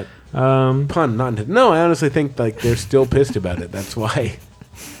make that pun. Not intended. No, I honestly think like they're still pissed about it. That's why.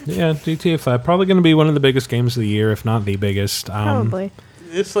 Yeah, GTA 5 probably going to be one of the biggest games of the year, if not the biggest. Probably.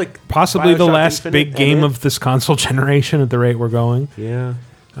 It's like possibly the Bioshock last Infinite big and game it. of this console generation at the rate we're going. Yeah.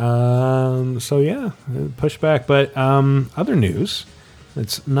 So yeah, push back. But other news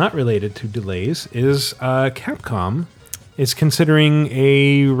that's not related to delays is Capcom is considering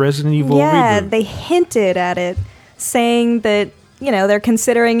a Resident Evil Yeah, reboot. they hinted at it, saying that they're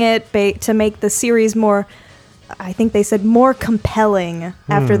considering it to make the series more, I think they said more compelling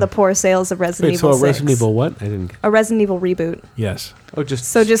after the poor sales of Resident Evil 6. So a Resident Evil what? I didn't. A Resident Evil reboot. Yes. Oh, just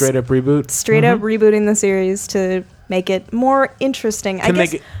straight up reboot? Straight up rebooting the series to make it more interesting. I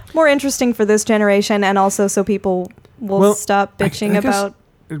guess more interesting for this generation, and also so people will stop bitching about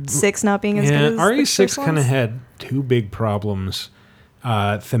 6 not being as good as RE6 kind of had 2 big problems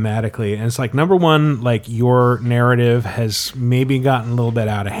thematically, and it's like, number one, like, your narrative has maybe gotten a little bit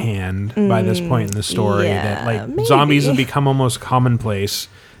out of hand by this point in the story, that like zombies have become almost commonplace,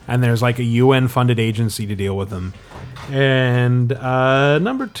 and there's like a UN funded agency to deal with them. And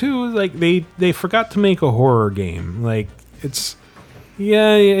number 2, like, they forgot to make a horror game. Like, it's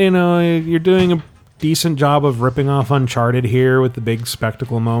you're doing a decent job of ripping off Uncharted here with the big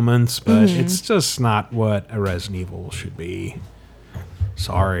spectacle moments, but it's just not what a Resident Evil should be.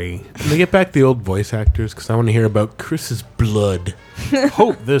 Sorry. Can they get back the old voice actors? Because I want to hear about Chris's blood.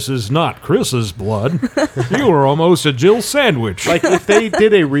 Hope this is not Chris's blood. You were almost a Jill sandwich. Like, if they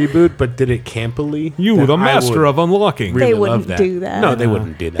did a reboot but did it campily, you, the master of unlocking. They wouldn't do that. No, they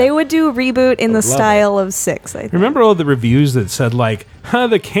wouldn't do that. They would do a reboot in the style of 6, I think. Remember all the reviews that said, like,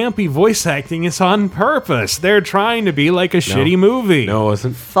 the campy voice acting is on purpose. They're trying to be like a shitty movie. No, it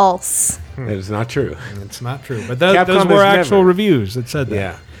wasn't. False. That is not true. It's not true. But those were actual reviews that said that.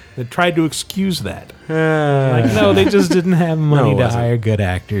 Yeah. That tried to excuse that. Like, no, they just didn't have money to hire good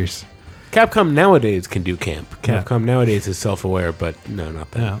actors. Capcom nowadays can do camp. Capcom nowadays is self-aware, but no,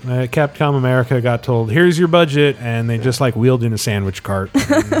 not that. No. Capcom America got told, here's your budget, and they just like wheeled in a sandwich cart.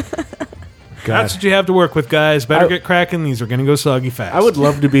 That's what you have to work with, guys. Better get cracking. These are going to go soggy fast. I would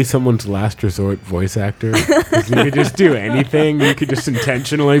love to be someone's last resort voice actor. You could just do anything. You could just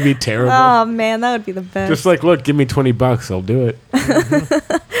intentionally be terrible. Oh, man, that would be the best. Just like, look, give me $20. I'll do it.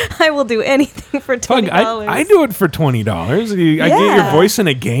 I will do anything for $20. I do it for $20. I get your voice in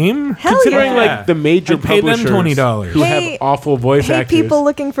a game? Hell Considering like the major publishers them $20. Who have awful voice actors. People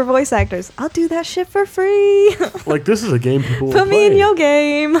looking for voice actors. I'll do that shit for free. Like, this is a game people will Put me in your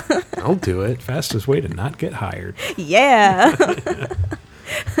game. I'll do it. Fastest way to not get hired. Yeah.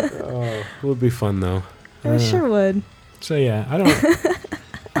 It would be fun though. I sure would. So yeah,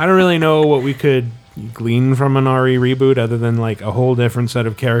 I don't really know what we could glean from an RE reboot other than like a whole different set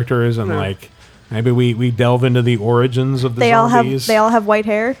of characters and like maybe we delve into the origins of the zombies. They all have white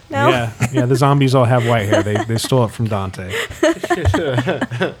hair now. Yeah, the zombies all have white hair. They stole it from Dante.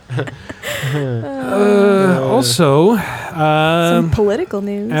 Also, some political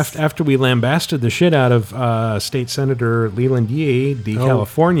news. After we lambasted the shit out of State Senator Leland Yee,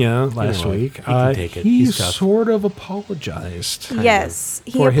 California, last week, he sort of apologized. Yes,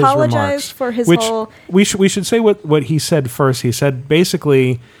 he apologized for his whole. We should say what he said first. He said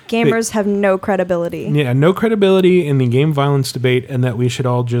basically, gamers have no credibility. Yeah, no credibility in the game violence debate, and that we should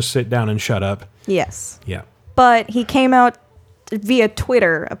all just sit down and shut up. Yes. Yeah. But he came out via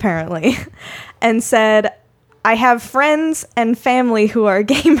Twitter, apparently, and said, I have friends and family who are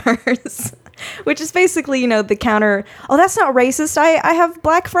gamers. Which is basically, the counter, oh, that's not racist. I have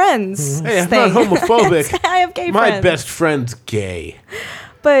black friends. Hey, I'm not homophobic. I have gay My friends. best friend's gay.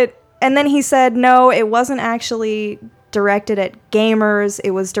 And then he said, no, it wasn't actually directed at gamers.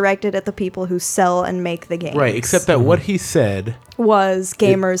 It was directed at the people who sell and make the games. Right, except that what he said was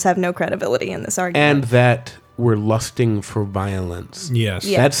gamers have no credibility in this argument. And that we're lusting for violence. Yes.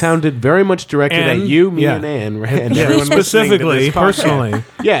 That sounded very much directed at you, me, and Anne. Right? And everyone specifically, personally.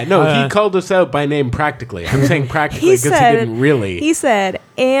 Yeah, no, he called us out by name practically. I'm saying practically because he didn't really. He said,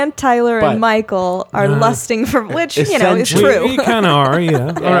 Anne, Tyler, and Michael are lusting for, which, is true. We kind of are, yeah.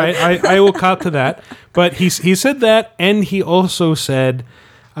 All right, I will cop to that. But he said that, and he also said,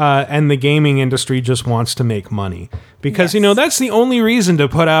 and the gaming industry just wants to make money. Because, that's the only reason to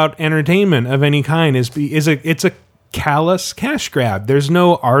put out entertainment of any kind it's a callous cash grab. There's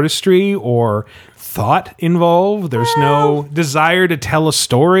no artistry or thought involved. There's no desire to tell a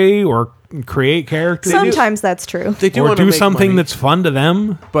story or create characters. Sometimes that's true. They do or do something that's fun to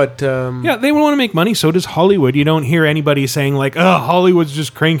them. But yeah, they want to make money. So does Hollywood. You don't hear anybody saying like, "Oh, Hollywood's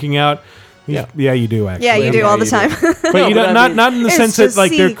just cranking out." Yeah, you do actually. Yeah, you do all the time. But you don't, not in the sense that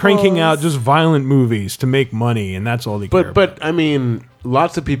like they're cranking out just violent movies to make money, and that's all they care about. But I mean,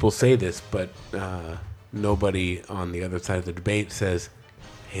 lots of people say this, but nobody on the other side of the debate says,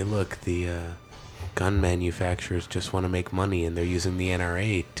 "Hey, look, the gun manufacturers just want to make money, and they're using the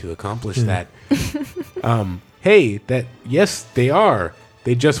NRA to accomplish that." Yes, they are.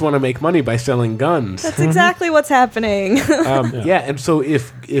 They just want to make money by selling guns. That's exactly what's happening. Yeah, and so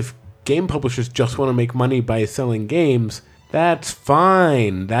if game publishers just want to make money by selling games, That's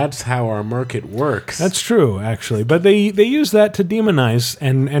fine. That's how our market works. That's true, actually. But they use that to demonize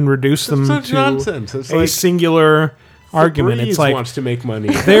and reduce them to nonsense. It's a like singular argument. It's like wants to make money.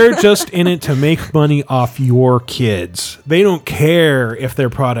 They're just in it to make money off your kids. They don't care if their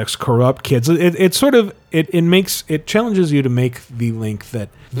products corrupt kids. It challenges you to make the link that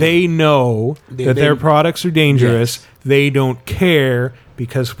they know that their products are dangerous. Yes. They don't care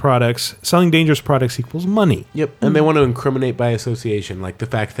because selling dangerous products equals money. Yep, and they want to incriminate by association, like the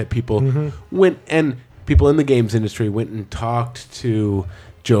fact that people went and people in the games industry went and talked to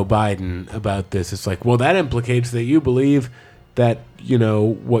Joe Biden about this. It's like, well, that implicates that you believe that,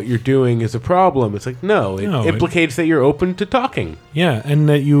 what you're doing is a problem. It's like, no, it implicates that you're open to talking. Yeah, and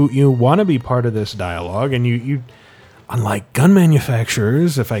that you want to be part of this dialogue, and you unlike gun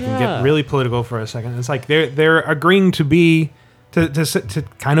manufacturers, if I can get really political for a second, it's like they're agreeing to be to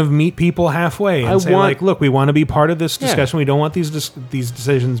kind of meet people halfway and say, look, we want to be part of this discussion. We don't want these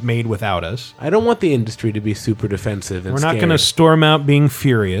decisions made without us. I don't want the industry to be super defensive and We're not going to storm out being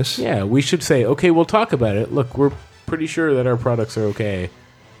furious. Yeah, we should say, okay, we'll talk about it. Look, we're pretty sure that our products are okay.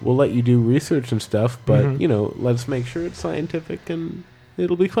 We'll let you do research and stuff, but, let's make sure it's scientific and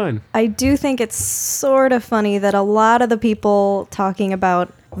it'll be fine. I do think it's sort of funny that a lot of the people talking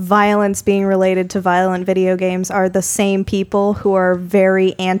about violence being related to violent video games are the same people who are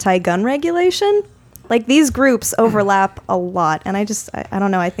very anti-gun regulation. Like, these groups overlap a lot, and I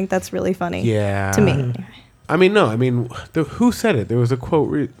don't know, I think that's really funny to me. Who said it? There was a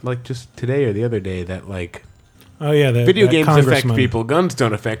quote just today or the other day that the video games affect people, guns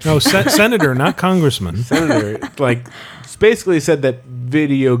don't affect people. No, senator, not congressman. Senator, basically said that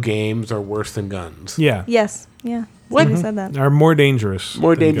video games are worse than guns. Yeah. Yes. Yeah. What? Somebody said that. Are more dangerous.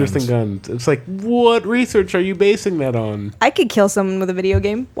 Than guns. It's like, what research are you basing that on? I could kill someone with a video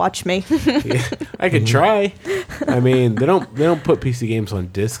game. Watch me. Yeah, I could try. I mean, they don't put PC games on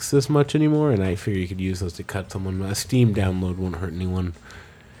discs this much anymore, and I figure you could use those to cut someone. A Steam download won't hurt anyone.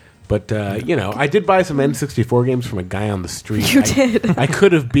 But, I did buy some N64 games from a guy on the street. You did. I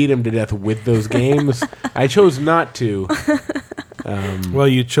could have beat him to death with those games. I chose not to. Well,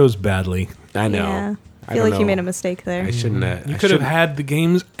 you chose badly. I know. Yeah. I feel like you made a mistake there. I shouldn't have. You could have had the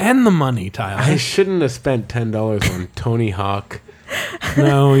games and the money, Tyler. I shouldn't have spent $10 on Tony Hawk.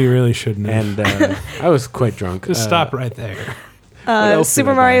 No, you really shouldn't have. And I was quite drunk. Just stop right there.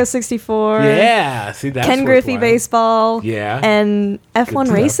 Super Mario 64. Yeah, see, that's Ken Griffey worthwhile. Baseball. Yeah. And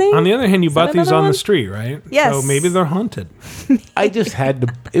F1 Racing. On the other hand, you bought these on one? the street, right? Yes. So maybe they're haunted. I just had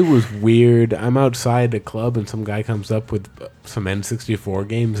to. It was weird. I'm outside a club and some guy comes up with some N64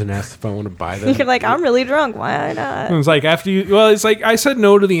 games and asks if I want to buy them. You're like, I'm really drunk. Why not? It was like it's like I said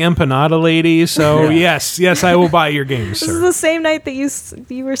no to the empanada lady, so yes, I will buy your games, This sir. is the same night that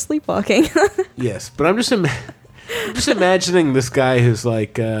you were sleepwalking. Yes, but I'm just imagining this guy who's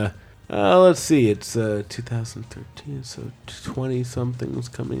like, let's see, it's 2013, so 20-somethings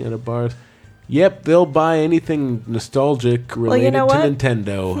coming out of bars. Yep, they'll buy anything nostalgic related to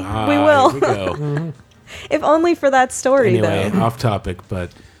Nintendo. We will. Here we go. If only for that story, Anyway, though. off topic,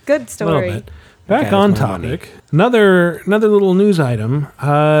 but Good A story. little bit. Back on topic. Another little news item.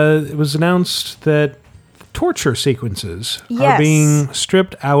 It was announced that torture sequences are Yes. being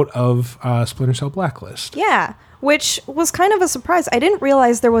stripped out of Splinter Cell Blacklist. Yeah, which was kind of a surprise. I didn't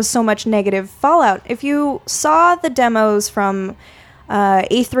realize there was so much negative fallout. If you saw the demos from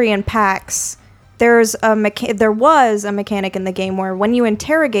E3 and PAX, there was a mechanic in the game where when you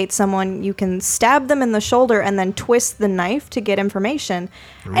interrogate someone, you can stab them in the shoulder and then twist the knife to get information.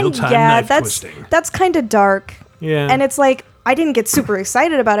 Real-time knife twisting. That's kind of dark. Yeah. And it's like, I didn't get super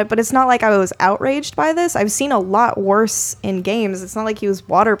excited about it, but it's not like I was outraged by this. I've seen a lot worse in games. It's not like he was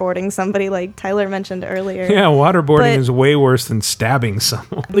waterboarding somebody like Tyler mentioned earlier. Yeah, waterboarding is way worse than stabbing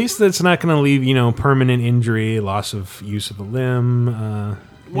someone. At least that's not going to leave, permanent injury, loss of use of a limb.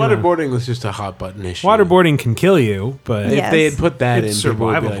 waterboarding was just a hot button issue. Waterboarding can kill you, but if they had put that in, it's people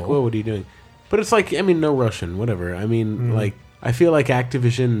would be survivable. like, "Whoa, what are you doing?" But it's like, no Russian, whatever. I mean, I feel like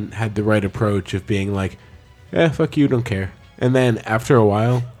Activision had the right approach of being like, fuck you, don't care. And then after a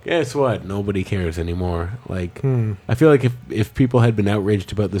while, guess what? Nobody cares anymore. Like, I feel like if people had been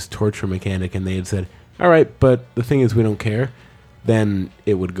outraged about this torture mechanic and they had said, all right, but the thing is we don't care, then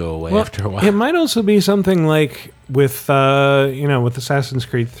it would go away after a while. It might also be something like with Assassin's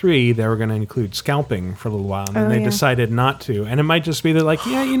Creed 3, they were going to include scalping for a little while, and then they decided not to. And it might just be that, like,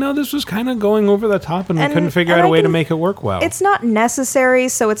 this was kind of going over the top, and we couldn't figure out a way to make it work well. It's not necessary,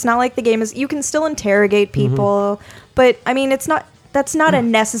 so it's not like the game is. You can still interrogate people, but I mean, that's not a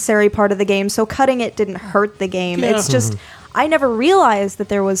necessary part of the game. So cutting it didn't hurt the game. Yeah. It's just. I never realized that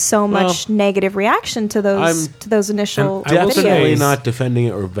there was so much negative reaction to those initial definitely videos. not defending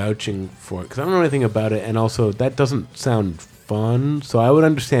it or vouching for it because I don't know anything about it, and also that doesn't sound fun. So I would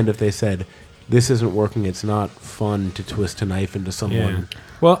understand if they said, "This isn't working. It's not fun to twist a knife into someone." Yeah.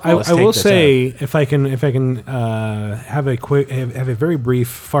 Well, I will say if I can have a very brief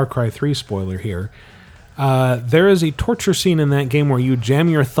Far Cry 3 spoiler here. There is a torture scene in that game where you jam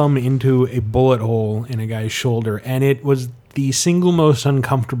your thumb into a bullet hole in a guy's shoulder, and it was the single most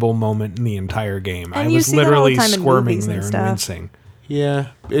uncomfortable moment in the entire game. And I was literally squirming there and wincing. Yeah,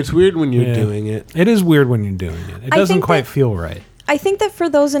 it's weird when you're doing it. It is weird when you're doing it. It doesn't quite feel right. I think that for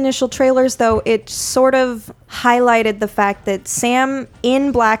those initial trailers, though, it sort of highlighted the fact that Sam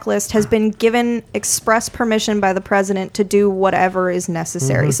in Blacklist has been given express permission by the president to do whatever is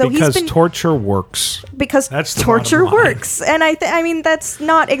necessary. Mm-hmm. So because torture works. Because that's the torture bottom line. works, and I mean that's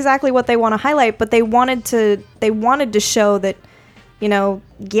not exactly what they want to highlight, but they wanted to show that, you know,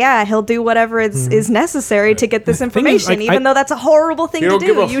 yeah, he'll do whatever is necessary to get this information, even though that's a horrible thing to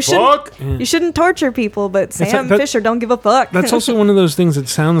do. You shouldn't torture people, but Sam Fisher don't give a fuck. That's also one of those things that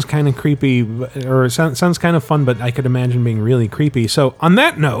sounds kind of creepy, or sounds kind of fun, but I could imagine being really creepy. So on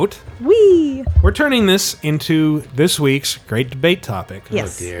that note, we're turning this into this week's Great Debate topic.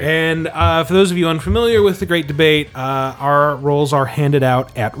 Yes. Oh, dear. And for those of you unfamiliar with the Great Debate, our roles are handed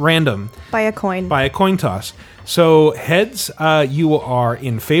out at random. By a coin toss. So heads, you are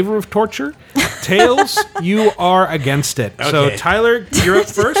in favor of torture. Tails, you are against it. Okay. So Tyler, you're up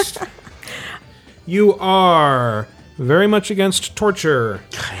first. You are very much against torture.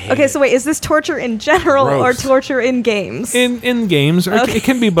 Okay, so wait, is this torture in general or torture in games? In games, or it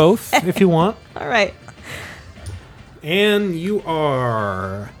can be both if you want. All right. And you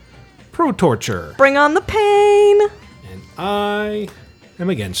are pro-torture. Bring on the pain. And I am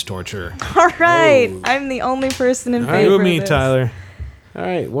against torture. All right. I'm the only person in favor You of and me, this. Tyler. All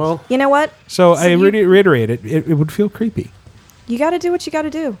right, well. You know what? So I reiterate it. It would feel creepy. You got to do what you got to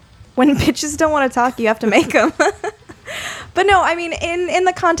do. When bitches don't want to talk, you have to make them. But no, I mean, in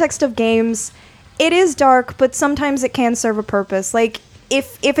the context of games, it is dark, but sometimes it can serve a purpose. Like,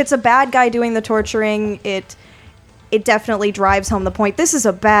 if it's a bad guy doing the torturing, it definitely drives home the point. This is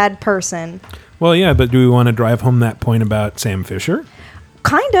a bad person. Well, yeah, but do we want to drive home that point about Sam Fisher?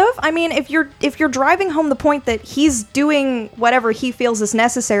 Kind of. I mean, if you're driving home the point that he's doing whatever he feels is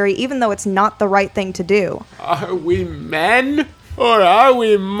necessary, even though it's not the right thing to do. Are we men or are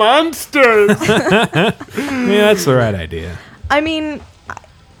we monsters? Yeah, that's the right idea. I mean,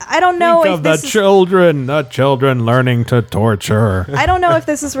 I don't know Think if of this the is... children learning to torture. I don't know if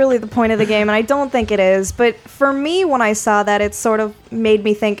this is really the point of the game, and I don't think it is. But for me, when I saw that, it sort of made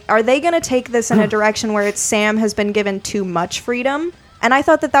me think, are they going to take this in a direction where Sam has been given too much freedom? And I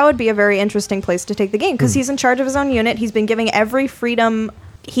thought that would be a very interesting place to take the game, because he's in charge of his own unit. He's been giving every freedom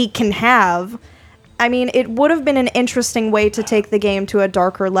he can have. I mean, it would have been an interesting way to take the game to a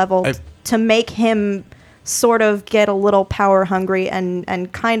darker level, to make him sort of get a little power hungry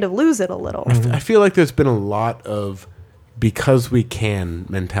and kind of lose it a little. I feel like there's been a lot of because we can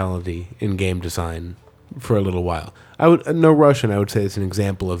mentality in game design for a little while. No Russian, I would say it's an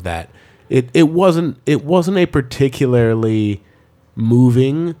example of that. It wasn't a particularly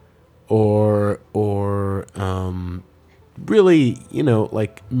moving or really,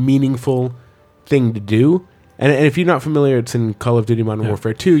 like meaningful thing to do. And if you're not familiar, it's in Call of Duty Modern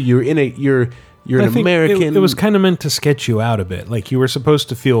Warfare 2. You're an American. It was kind of meant to sketch you out a bit. Like you were supposed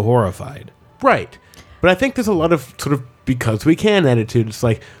to feel horrified. Right. But I think there's a lot of sort of because we can attitude. It's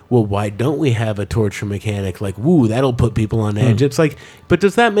like, well, why don't we have a torture mechanic? Like, woo, that'll put people on edge. It's like, but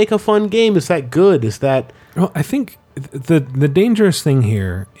does that make a fun game? Is that good? Is that... Well, I think the dangerous thing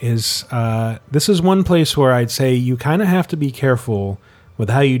here is this is one place where I'd say you kind of have to be careful with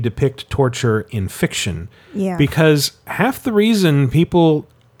how you depict torture in fiction. Yeah. Because half the reason people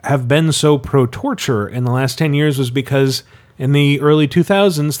have been so pro-torture in the last 10 years was because in the early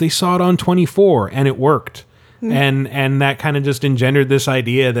 2000s, they saw it on 24 and it worked. And that kind of just engendered this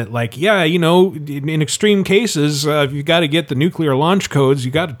idea that, like, yeah, in extreme cases, if you got to get the nuclear launch codes, you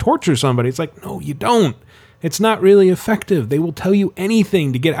got to torture somebody. It's like, no, you don't. It's not really effective. They will tell you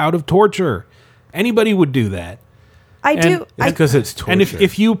anything to get out of torture. Anybody would do that. Because it's torture. And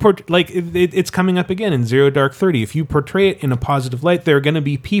if you it's coming up again in Zero Dark 30. If you portray it in a positive light, there are going to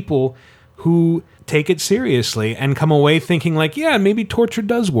be people who take it seriously and come away thinking like, yeah, maybe torture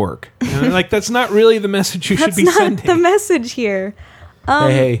does work. Like that's not really the message you should be sending. That's not the message here.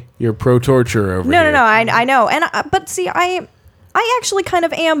 Hey, you're pro-torture over here. No, I know. And but see, I actually kind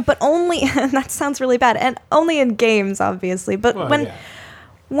of am, but only that sounds really bad, and only in games, obviously. But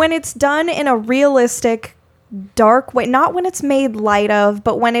when it's done in a realistic dark way, not when it's made light of,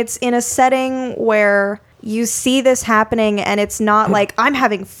 but when it's in a setting where you see this happening and it's not like I'm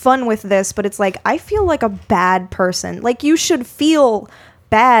having fun with this, but it's like I feel like a bad person. Like you should feel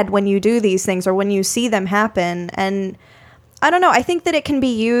bad when you do these things or when you see them happen. And I don't know, I think that it can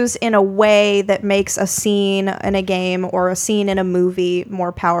be used in a way that makes a scene in a game or a scene in a movie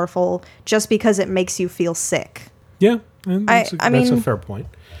more powerful just because it makes you feel sick. Yeah, that's a fair point.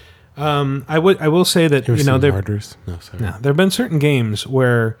 I will say that there have been certain games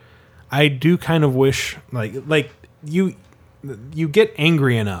where I do kind of wish like you get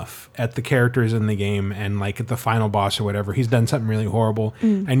angry enough at the characters in the game and like at the final boss or whatever, he's done something really horrible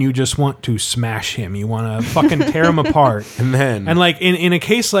and you just want to smash him. You want to fucking tear him apart. And like in a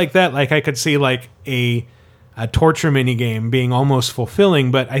case like that, like I could see like a torture mini game being almost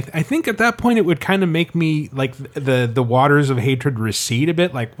fulfilling, but I think at that point it would kind of make me like the waters of hatred recede a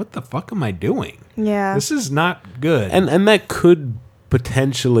bit. Like, what the fuck am I doing? Yeah, this is not good. And that could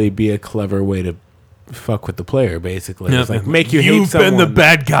potentially be a clever way to fuck with the player. Basically, it's like make you hate someone. You've been the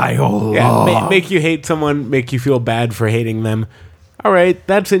bad guy all along. Yeah, make you hate someone, make you feel bad for hating them. All right,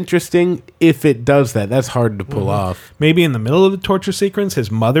 that's interesting. If it does that, that's hard to pull off. Maybe in the middle of the torture sequence,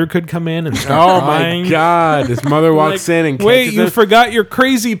 his mother could come in and start crying. My God, his mother walks in and wait, you forgot your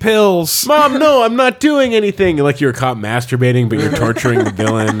crazy pills. Mom, no, I'm not doing anything. Like you're caught masturbating, but you're torturing the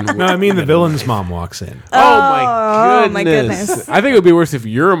villain. No, I mean the villain's mom walks in. Oh my goodness. I think it would be worse if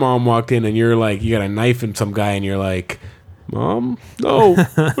your mom walked in and you're like, you got a knife in some guy and you're like, Mom, no.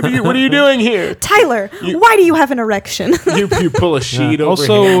 What are you doing here? Tyler, why do you have an erection? You pull a sheet over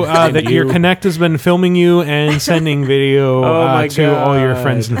also, him. that your Kinect has been filming you and sending video to all your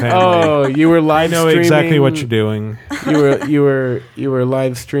friends and family. Oh, you were live streaming. I know exactly what you're doing. You were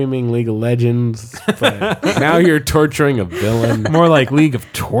live streaming League of Legends, but now you're torturing a villain. More like League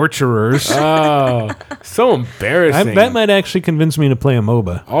of Torturers. Oh, so embarrassing. That might actually convince me to play a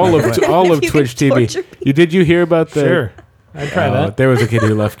MOBA. All of Twitch TV. Did you hear about the? Sure. I'd try that. There was a kid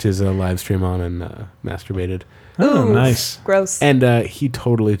who left his live stream on and masturbated. Oh, nice. Gross. And he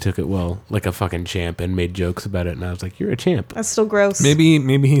totally took it well, like a fucking champ, and made jokes about it. And I was like, "You're a champ." That's still gross.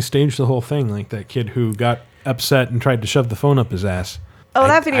 Maybe he staged the whole thing, like that kid who got upset and tried to shove the phone up his ass. Oh,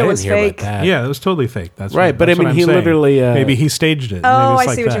 that video was fake. Yeah, it was totally fake. That's right. But I mean, he literally maybe he staged it. Oh, maybe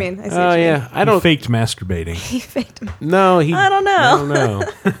I see what you mean. I see what you mean. I don't. He faked masturbating. He faked. No, I don't know.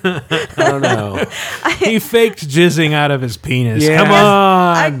 I don't know. He faked jizzing out of his penis. Yeah. Come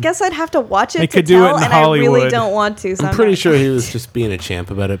on. I guess I'd have to watch it They to could tell, do it in and Hollywood. I really don't want to. So I'm pretty sure he was just being a champ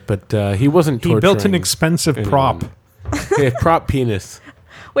about it, but he wasn't torturing. He built an expensive prop. Yeah, prop penis.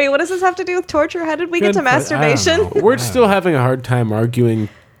 Wait, what does this have to do with torture? How did we get to masturbation? We're still having a hard time arguing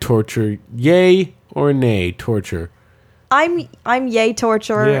torture. Yay or nay torture? I'm yay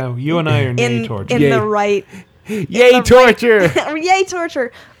torture. Yeah, you and I are nay torture. In the right. Yay torture. Yay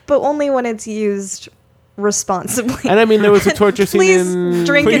torture, but only when it's used responsibly. And I mean, there was a torture scene Please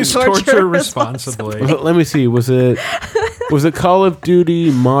drink and torture responsibly. Let me see. Was it Call of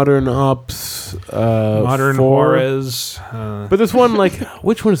Duty Modern Ops? Modern 4? Juarez. But this one, like,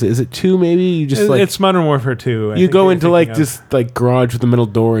 which one is it? Is it 2 maybe? You just it's Modern Warfare 2. You go into like this like garage with the middle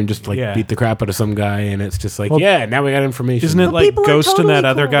door and just like beat the crap out of some guy, and it's just like, now we got information. Isn't it like Ghost and that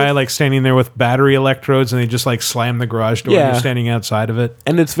other guy like standing there with battery electrodes, and they just like slam the garage door and you're standing outside of it?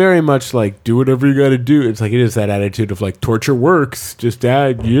 And it's very much like, do whatever you got to do. It's like, it is that attitude of like, torture works. Just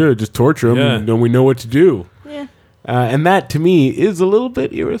just torture them, and then we know what to do. Yeah. And that to me is a little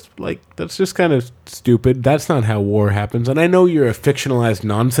bit that's just kind of stupid. That's not how war happens. And I know you're a fictionalized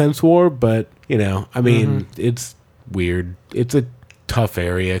nonsense war, but I mean, it's weird. It's a tough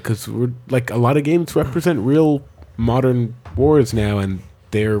area because we're like, a lot of games represent real modern wars now, and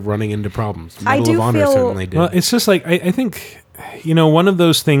they're running into problems. Medal of Honor certainly did. Well, it's just like I think. One of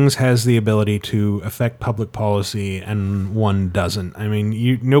those things has the ability to affect public policy and one doesn't. I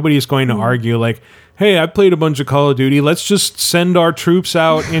mean, nobody's going to argue like, hey, I played a bunch of Call of Duty. Let's just send our troops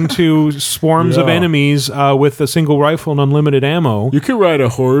out into swarms of enemies with a single rifle and unlimited ammo. You can ride a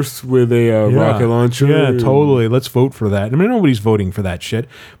horse with a rocket launcher. Yeah, totally. Let's vote for that. I mean, nobody's voting for that shit.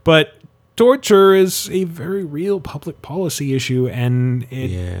 But torture is a very real public policy issue, and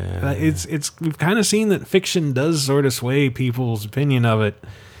it's we've kind of seen that fiction does sort of sway people's opinion of it.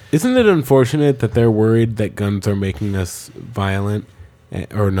 Isn't it unfortunate that they're worried that guns are making us violent,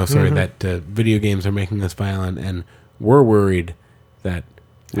 that video games are making us violent, and we're worried that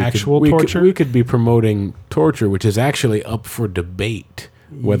we could be promoting torture, which is actually up for debate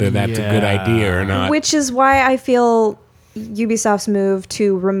whether that's a good idea or not. Which is why I feel Ubisoft's move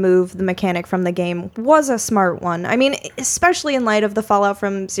to remove the mechanic from the game was a smart one. I mean, especially in light of the fallout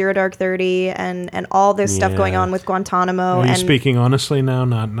from Zero Dark 30 and all this stuff going on with Guantanamo. Are you and speaking honestly now?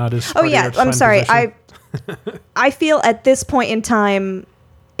 Not as. Oh yeah, I'm sorry. I feel at this point in time,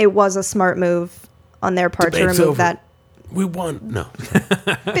 it was a smart move on their part to remove that. We won. No.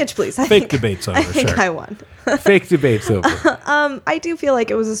 Bitch, please. Fake debate's over. I think sure. I won. Fake debate's over. I do feel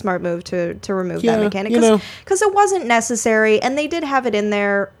like it was a smart move to remove that mechanic because it wasn't necessary, and they did have it in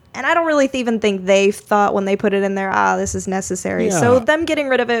there. And I don't really even think they thought when they put it in there, this is necessary. Yeah. So them getting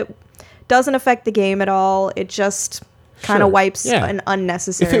rid of it doesn't affect the game at all. It just kind of wipes an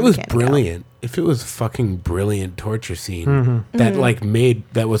unnecessary. If it was mechanic brilliant, if it was fucking brilliant torture scene that like made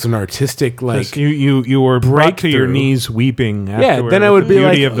that was an artistic like you were brought to your breakthrough. knees weeping. Yeah, then I would be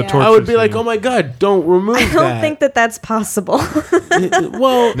like, of the torture I would be like, scene. oh my god, don't remove I that. don't think that that's possible.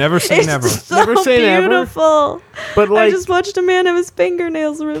 Well, never say It's never. so Never say never. beautiful. But I like, just watched a man have his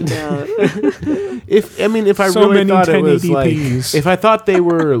fingernails ripped out. if I So really many thought it was 1080ps. like, if I thought they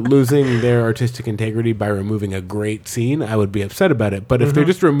were losing their artistic integrity by removing a great scene, I would be upset about it. But if they're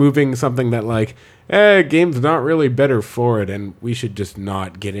just removing something that like, game's not really better for it, and we should just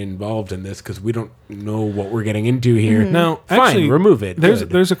not get involved in this because we don't know what we're getting into here. Now, fine, actually, remove it. Good.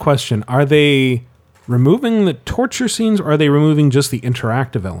 There's a question. Are they removing the torture scenes, or are they removing just the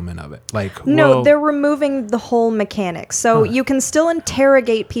interactive element of it? Like, No, they're removing the whole mechanic. So you can still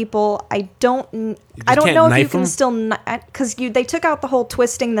interrogate people. I don't know can't if you knife can them? still because they took out the whole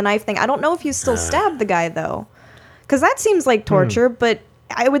twisting the knife thing. I don't know if you still stab the guy though, because that seems like torture. But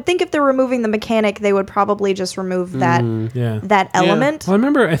I would think if they're removing the mechanic, they would probably just remove that element. Well, I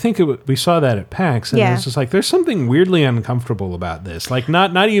remember, I think we saw that at PAX, and Yeah. it's just like, there's something weirdly uncomfortable about this. Like,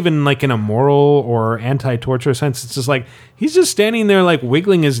 not even like in a moral or anti-torture sense. It's just like, he's just standing there like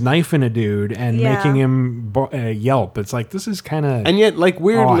wiggling his knife in a dude and making him yelp. It's like, this is kind of... And yet, like,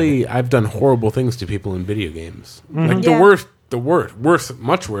 weirdly, I've done horrible things to people in video games. Like, Yeah. the worst,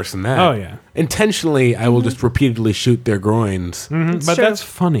 much worse than that. Oh, yeah. Intentionally, I will just repeatedly shoot their groins. But true. that's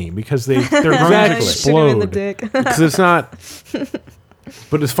funny because their groins Exactly. Shoot him in the explode. dick. Because it's not...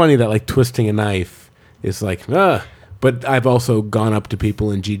 But it's funny that, like, twisting a knife is like, But I've also gone up to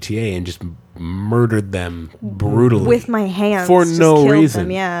people in GTA and just murdered them brutally. With my hands. For just no killed reason.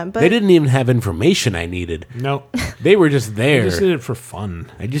 them, yeah, but they didn't even have information I needed. No. They were just there. I just did it for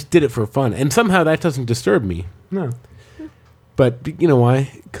fun. I just did it for fun. And somehow that doesn't disturb me. No. But you know why?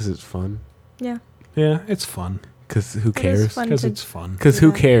 Because it's fun. Yeah. Yeah, it's fun. Because who It is cares? fun Because to- it's fun. Because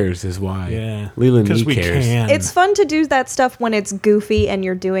who cares is why. Yeah. Leland Because me we cares. can. It's fun to do that stuff when it's goofy and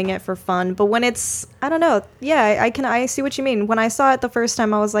you're doing it for fun, but when it's, I don't know. Yeah, I see what you mean. When I saw it the first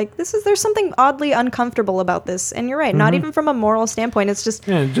time, I was like, there's something oddly uncomfortable about this. And you're right, not even from a moral standpoint. It's just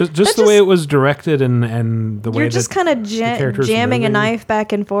Yeah, just the way it was directed and the way you're just that kind of the characters jamming a moving. knife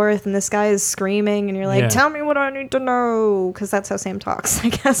back and forth, and this guy is screaming, and you're like, Yeah. tell me what I need to know, because that's how Sam talks, I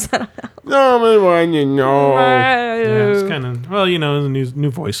guess. I don't know. No, man, why you know. Yeah, it's kind of, well, you know, the new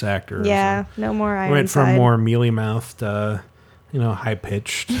voice actor. Yeah, no more So Ironside. went from more mealy-mouthed, high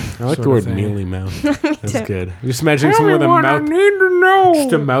pitched. I like the word mealy mouth. That's too. good. Just imagine someone with a mouth. need to know.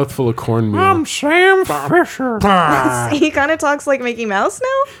 Just a mouthful of cornmeal. Sam Fisher. He kind of talks like Mickey Mouse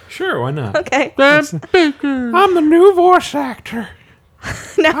now? Sure, why not? Okay. I'm the new voice actor.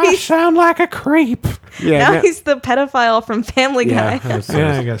 Now I he's, sound like a creep. Yeah, now he's the pedophile from Family yeah, Guy. that's-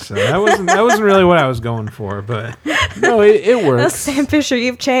 Yeah, I guess so. That wasn't really what I was going for, but no, it Oh, works. Sam Fisher,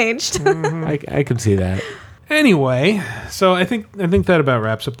 you've changed. I can see that. anyway. So I think that about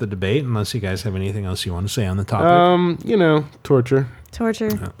wraps up the debate. Unless you guys have anything else you want to say on the topic. Torture.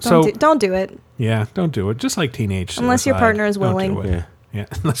 Torture. So- Don't do it. Yeah, don't do it. Just like teenage Unless your suicide. partner is Don't willing. do it. Yeah. Yeah,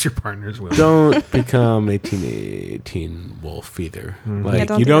 unless your partner is willing. Don't become a teen wolf either. Like Yeah,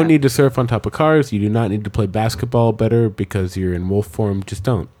 don't you do don't that. need to surf on top of cars. You do not need to play basketball better because you're in wolf form. Just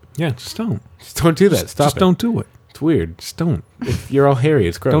don't. Yeah, just don't. Just don't do that. Stop Just it. don't do it. It's weird. Just don't. You're all hairy.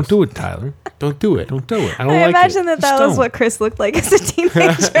 It's gross. Don't do it, Tyler. Don't do it. Don't do it. I don't I like imagine it. that Just was don't. what Chris looked like as a teenager.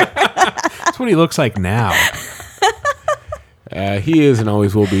 That's what he looks like now. He is and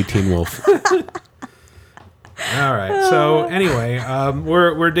always will be teen wolf. All right. So anyway,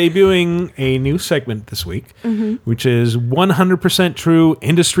 we're debuting a new segment this week, which is 100% true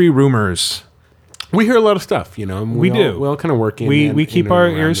industry rumors. We hear a lot of stuff, you know. and We do. We all kind of work in. We keep and our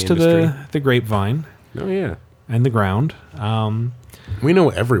around ears to industry. the grapevine Oh yeah. and the ground. We know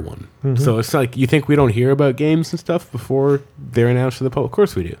everyone. So it's like you think we don't hear about games and stuff before they're announced to the public. Of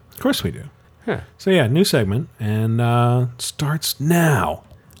course we do. Of course we do. Huh. So yeah, new segment and starts now.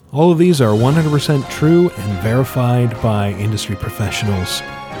 All of these are 100% true and verified by industry professionals.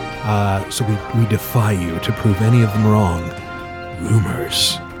 So we defy you to prove any of them wrong.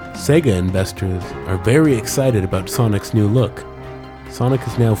 Rumors. Sega investors are very excited about Sonic's new look. Sonic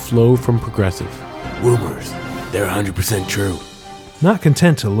is now Flo from Progressive. Rumors. They're 100% true. Not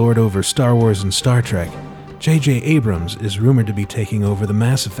content to lord over Star Wars and Star Trek, J.J. Abrams is rumored to be taking over the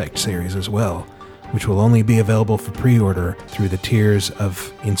Mass Effect series as well, which will only be available for pre-order through the tiers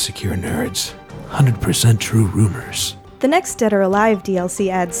of insecure nerds. 100% true rumors. The next Dead or Alive DLC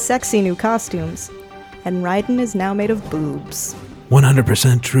adds sexy new costumes, and Raiden is now made of boobs.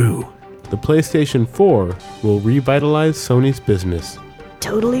 100% true. The PlayStation 4 will revitalize Sony's business.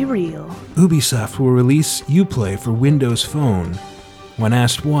 Totally real. Ubisoft will release Uplay for Windows Phone. When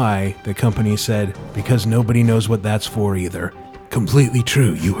asked why, the company said, because nobody knows what that's for either. Completely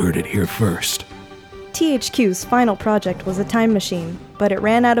true, you heard it here first. THQ's final project was a time machine, but it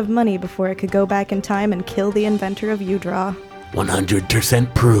ran out of money before it could go back in time and kill the inventor of UDraw.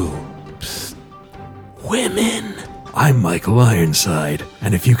 100% true. Psst. Women. I'm Michael Ironside,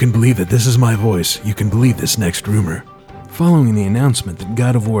 and if you can believe that this is my voice, you can believe this next rumor. Following the announcement that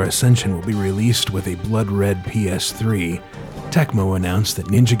God of War Ascension will be released with a blood-red PS3, Tecmo announced that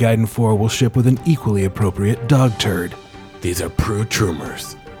Ninja Gaiden 4 will ship with an equally appropriate dog turd. These are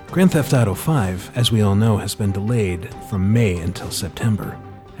rumors. Grand Theft Auto 5, as we all know, has been delayed from May until September.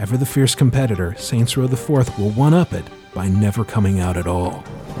 Ever the fierce competitor, Saints Row IV will one-up it by never coming out at all.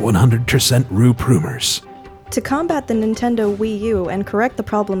 100% rumors. To combat the Nintendo Wii U and correct the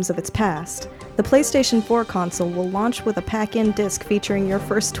problems of its past, the PlayStation 4 console will launch with a pack-in disc featuring your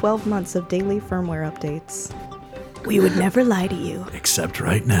first 12 months of daily firmware updates. We would never lie to you. Except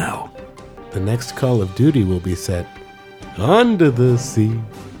right now. The next Call of Duty will be set under the sea.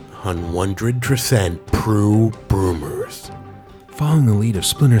 100% rumors. Following the lead of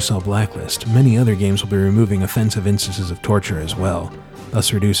Splinter Cell Blacklist, many other games will be removing offensive instances of torture as well,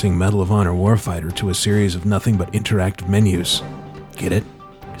 thus reducing Medal of Honor Warfighter to a series of nothing but interactive menus. Get it?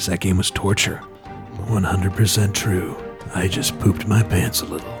 Because that game was torture. 100% true. I just pooped my pants a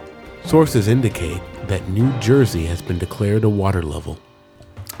little. Sources indicate that New Jersey has been declared a water level.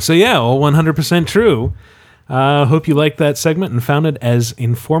 So yeah, all 100% true. Hope you liked that segment and found it as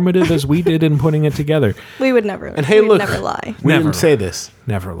informative as we did in putting it together. We would never. And hey, we'd look, never lie. We didn't say this.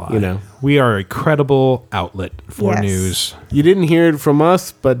 Never lie. You know, we are a credible outlet for news. You didn't hear it from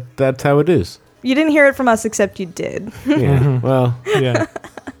us, but that's how it is. You didn't hear it from us, except you did. Yeah. Well, yeah.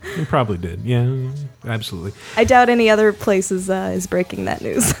 You probably did. Yeah, absolutely. I doubt any other places is breaking that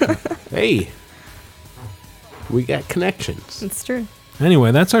news. Hey, we got connections. It's true.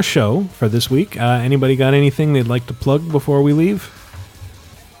 Anyway, that's our show for this week. Anybody got anything they'd like to plug before we leave?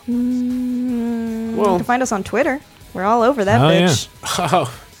 You can find us on Twitter. We're all over that bitch. Yeah. Oh,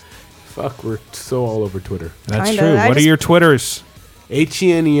 fuck, we're so all over Twitter. That's Kinda. True. What are your Twitters?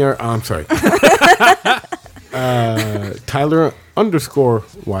 HENER. Oh, I'm sorry. Tyler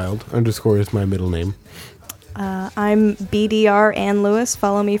 _Wild_ is my middle name. I'm BDR Ann Lewis.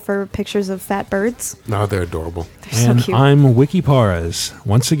 Follow me for pictures of fat birds. No, they're adorable. They're and so cute. I'm Wikiparas.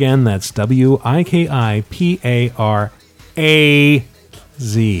 Once again, that's WIKIPARAZ.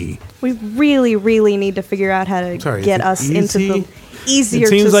 We really, really need to figure out how to get us into the easier it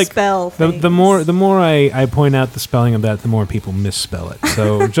seems to like spell the more I point out the spelling of that, the more people misspell it.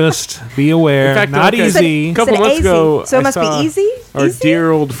 So just be aware. In fact, not easy. A couple months ago, so it must be easy. Our dear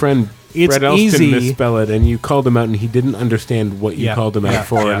old friend It's Brett Elston easy. misspell it, and you called him out, and he didn't understand what you called him out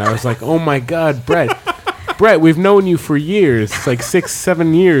for. And I was like, oh my God, Brett. Brett, we've known you for years. It's like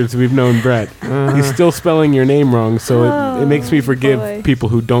 6-7 years we've known Brett. He's still spelling your name wrong, so it makes me forgive people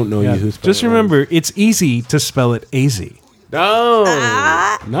who don't know you who spell Just it remember, it's easy to spell it AZ. No,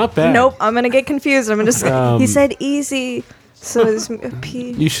 not bad. Nope, I'm going to get confused. I'm going to he said easy, so it's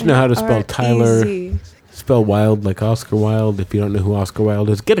P. You should know how to spell Tyler. E-Z. Spell Wilde like Oscar Wilde. If you don't know who Oscar Wilde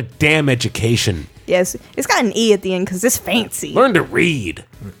is, get a damn education. Yes, it's got an E at the end because it's fancy. Learn to read.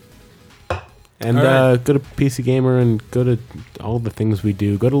 And go to PC Gamer and go to all the things we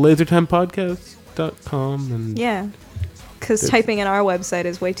do. Go to lasertimepodcast.com. And yeah, because typing in our website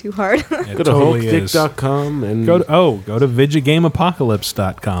is way too hard. go to hulkdick.com and go to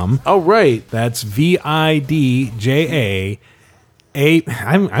vidjagameapocalypse.com. Oh, right. That's VIDJA.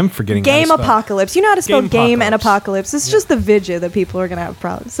 I'm forgetting Game how to spell. Apocalypse. You know how to spell game and apocalypse. It's just the Vidja that people are going to have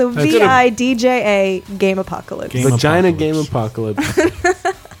problems. So VIDJA Game Apocalypse. Vagina Game Apocalypse.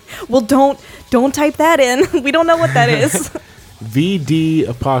 Well, don't type that in. We don't know what that is. VD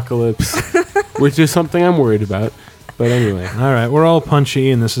Apocalypse, which is something I'm worried about. But anyway. All right, we're all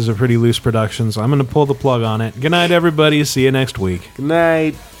punchy, and this is a pretty loose production, so I'm going to pull the plug on it. Good night, everybody. See you next week. Good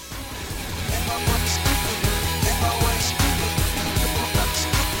night.